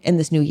fruition in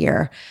this new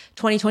year.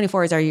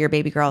 2024 is our year,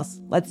 baby girls.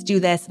 Let's do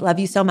this. Love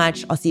you so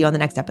much. I'll see you on the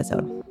next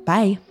episode.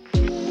 Bye.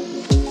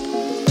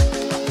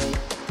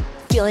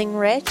 Feeling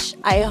rich?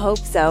 I hope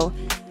so.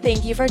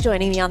 Thank you for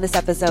joining me on this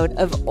episode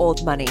of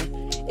Old Money.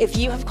 If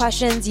you have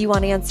questions you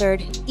want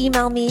answered,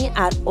 email me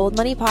at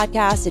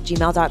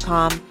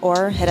oldmoneypodcast@gmail.com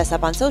or hit us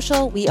up on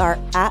social. We are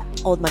at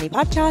Old Money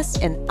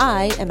Podcast, and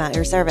I am at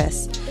your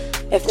service.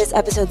 If this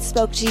episode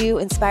spoke to you,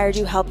 inspired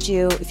you, helped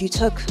you, if you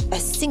took a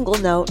single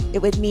note,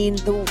 it would mean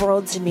the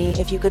world to me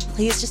if you could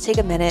please just take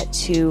a minute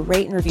to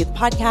rate and review the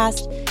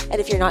podcast. And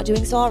if you're not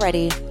doing so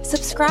already,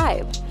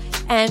 subscribe.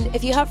 And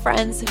if you have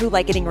friends who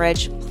like getting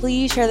rich,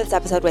 please share this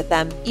episode with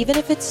them, even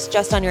if it's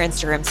just on your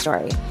Instagram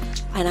story.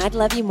 And I'd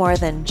love you more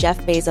than Jeff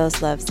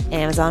Bezos loves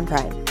Amazon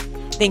Prime.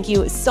 Thank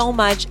you so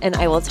much, and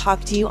I will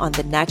talk to you on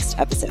the next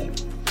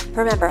episode.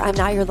 Remember, I'm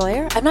not your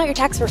lawyer, I'm not your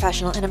tax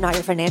professional, and I'm not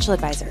your financial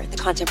advisor. The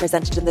content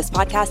presented in this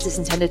podcast is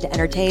intended to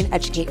entertain,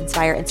 educate,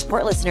 inspire, and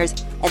support listeners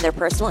in their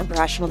personal and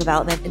professional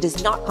development and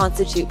does not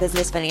constitute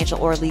business,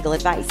 financial, or legal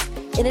advice.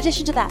 In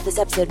addition to that, this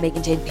episode may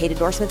contain paid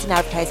endorsements and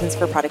advertisements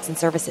for products and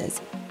services.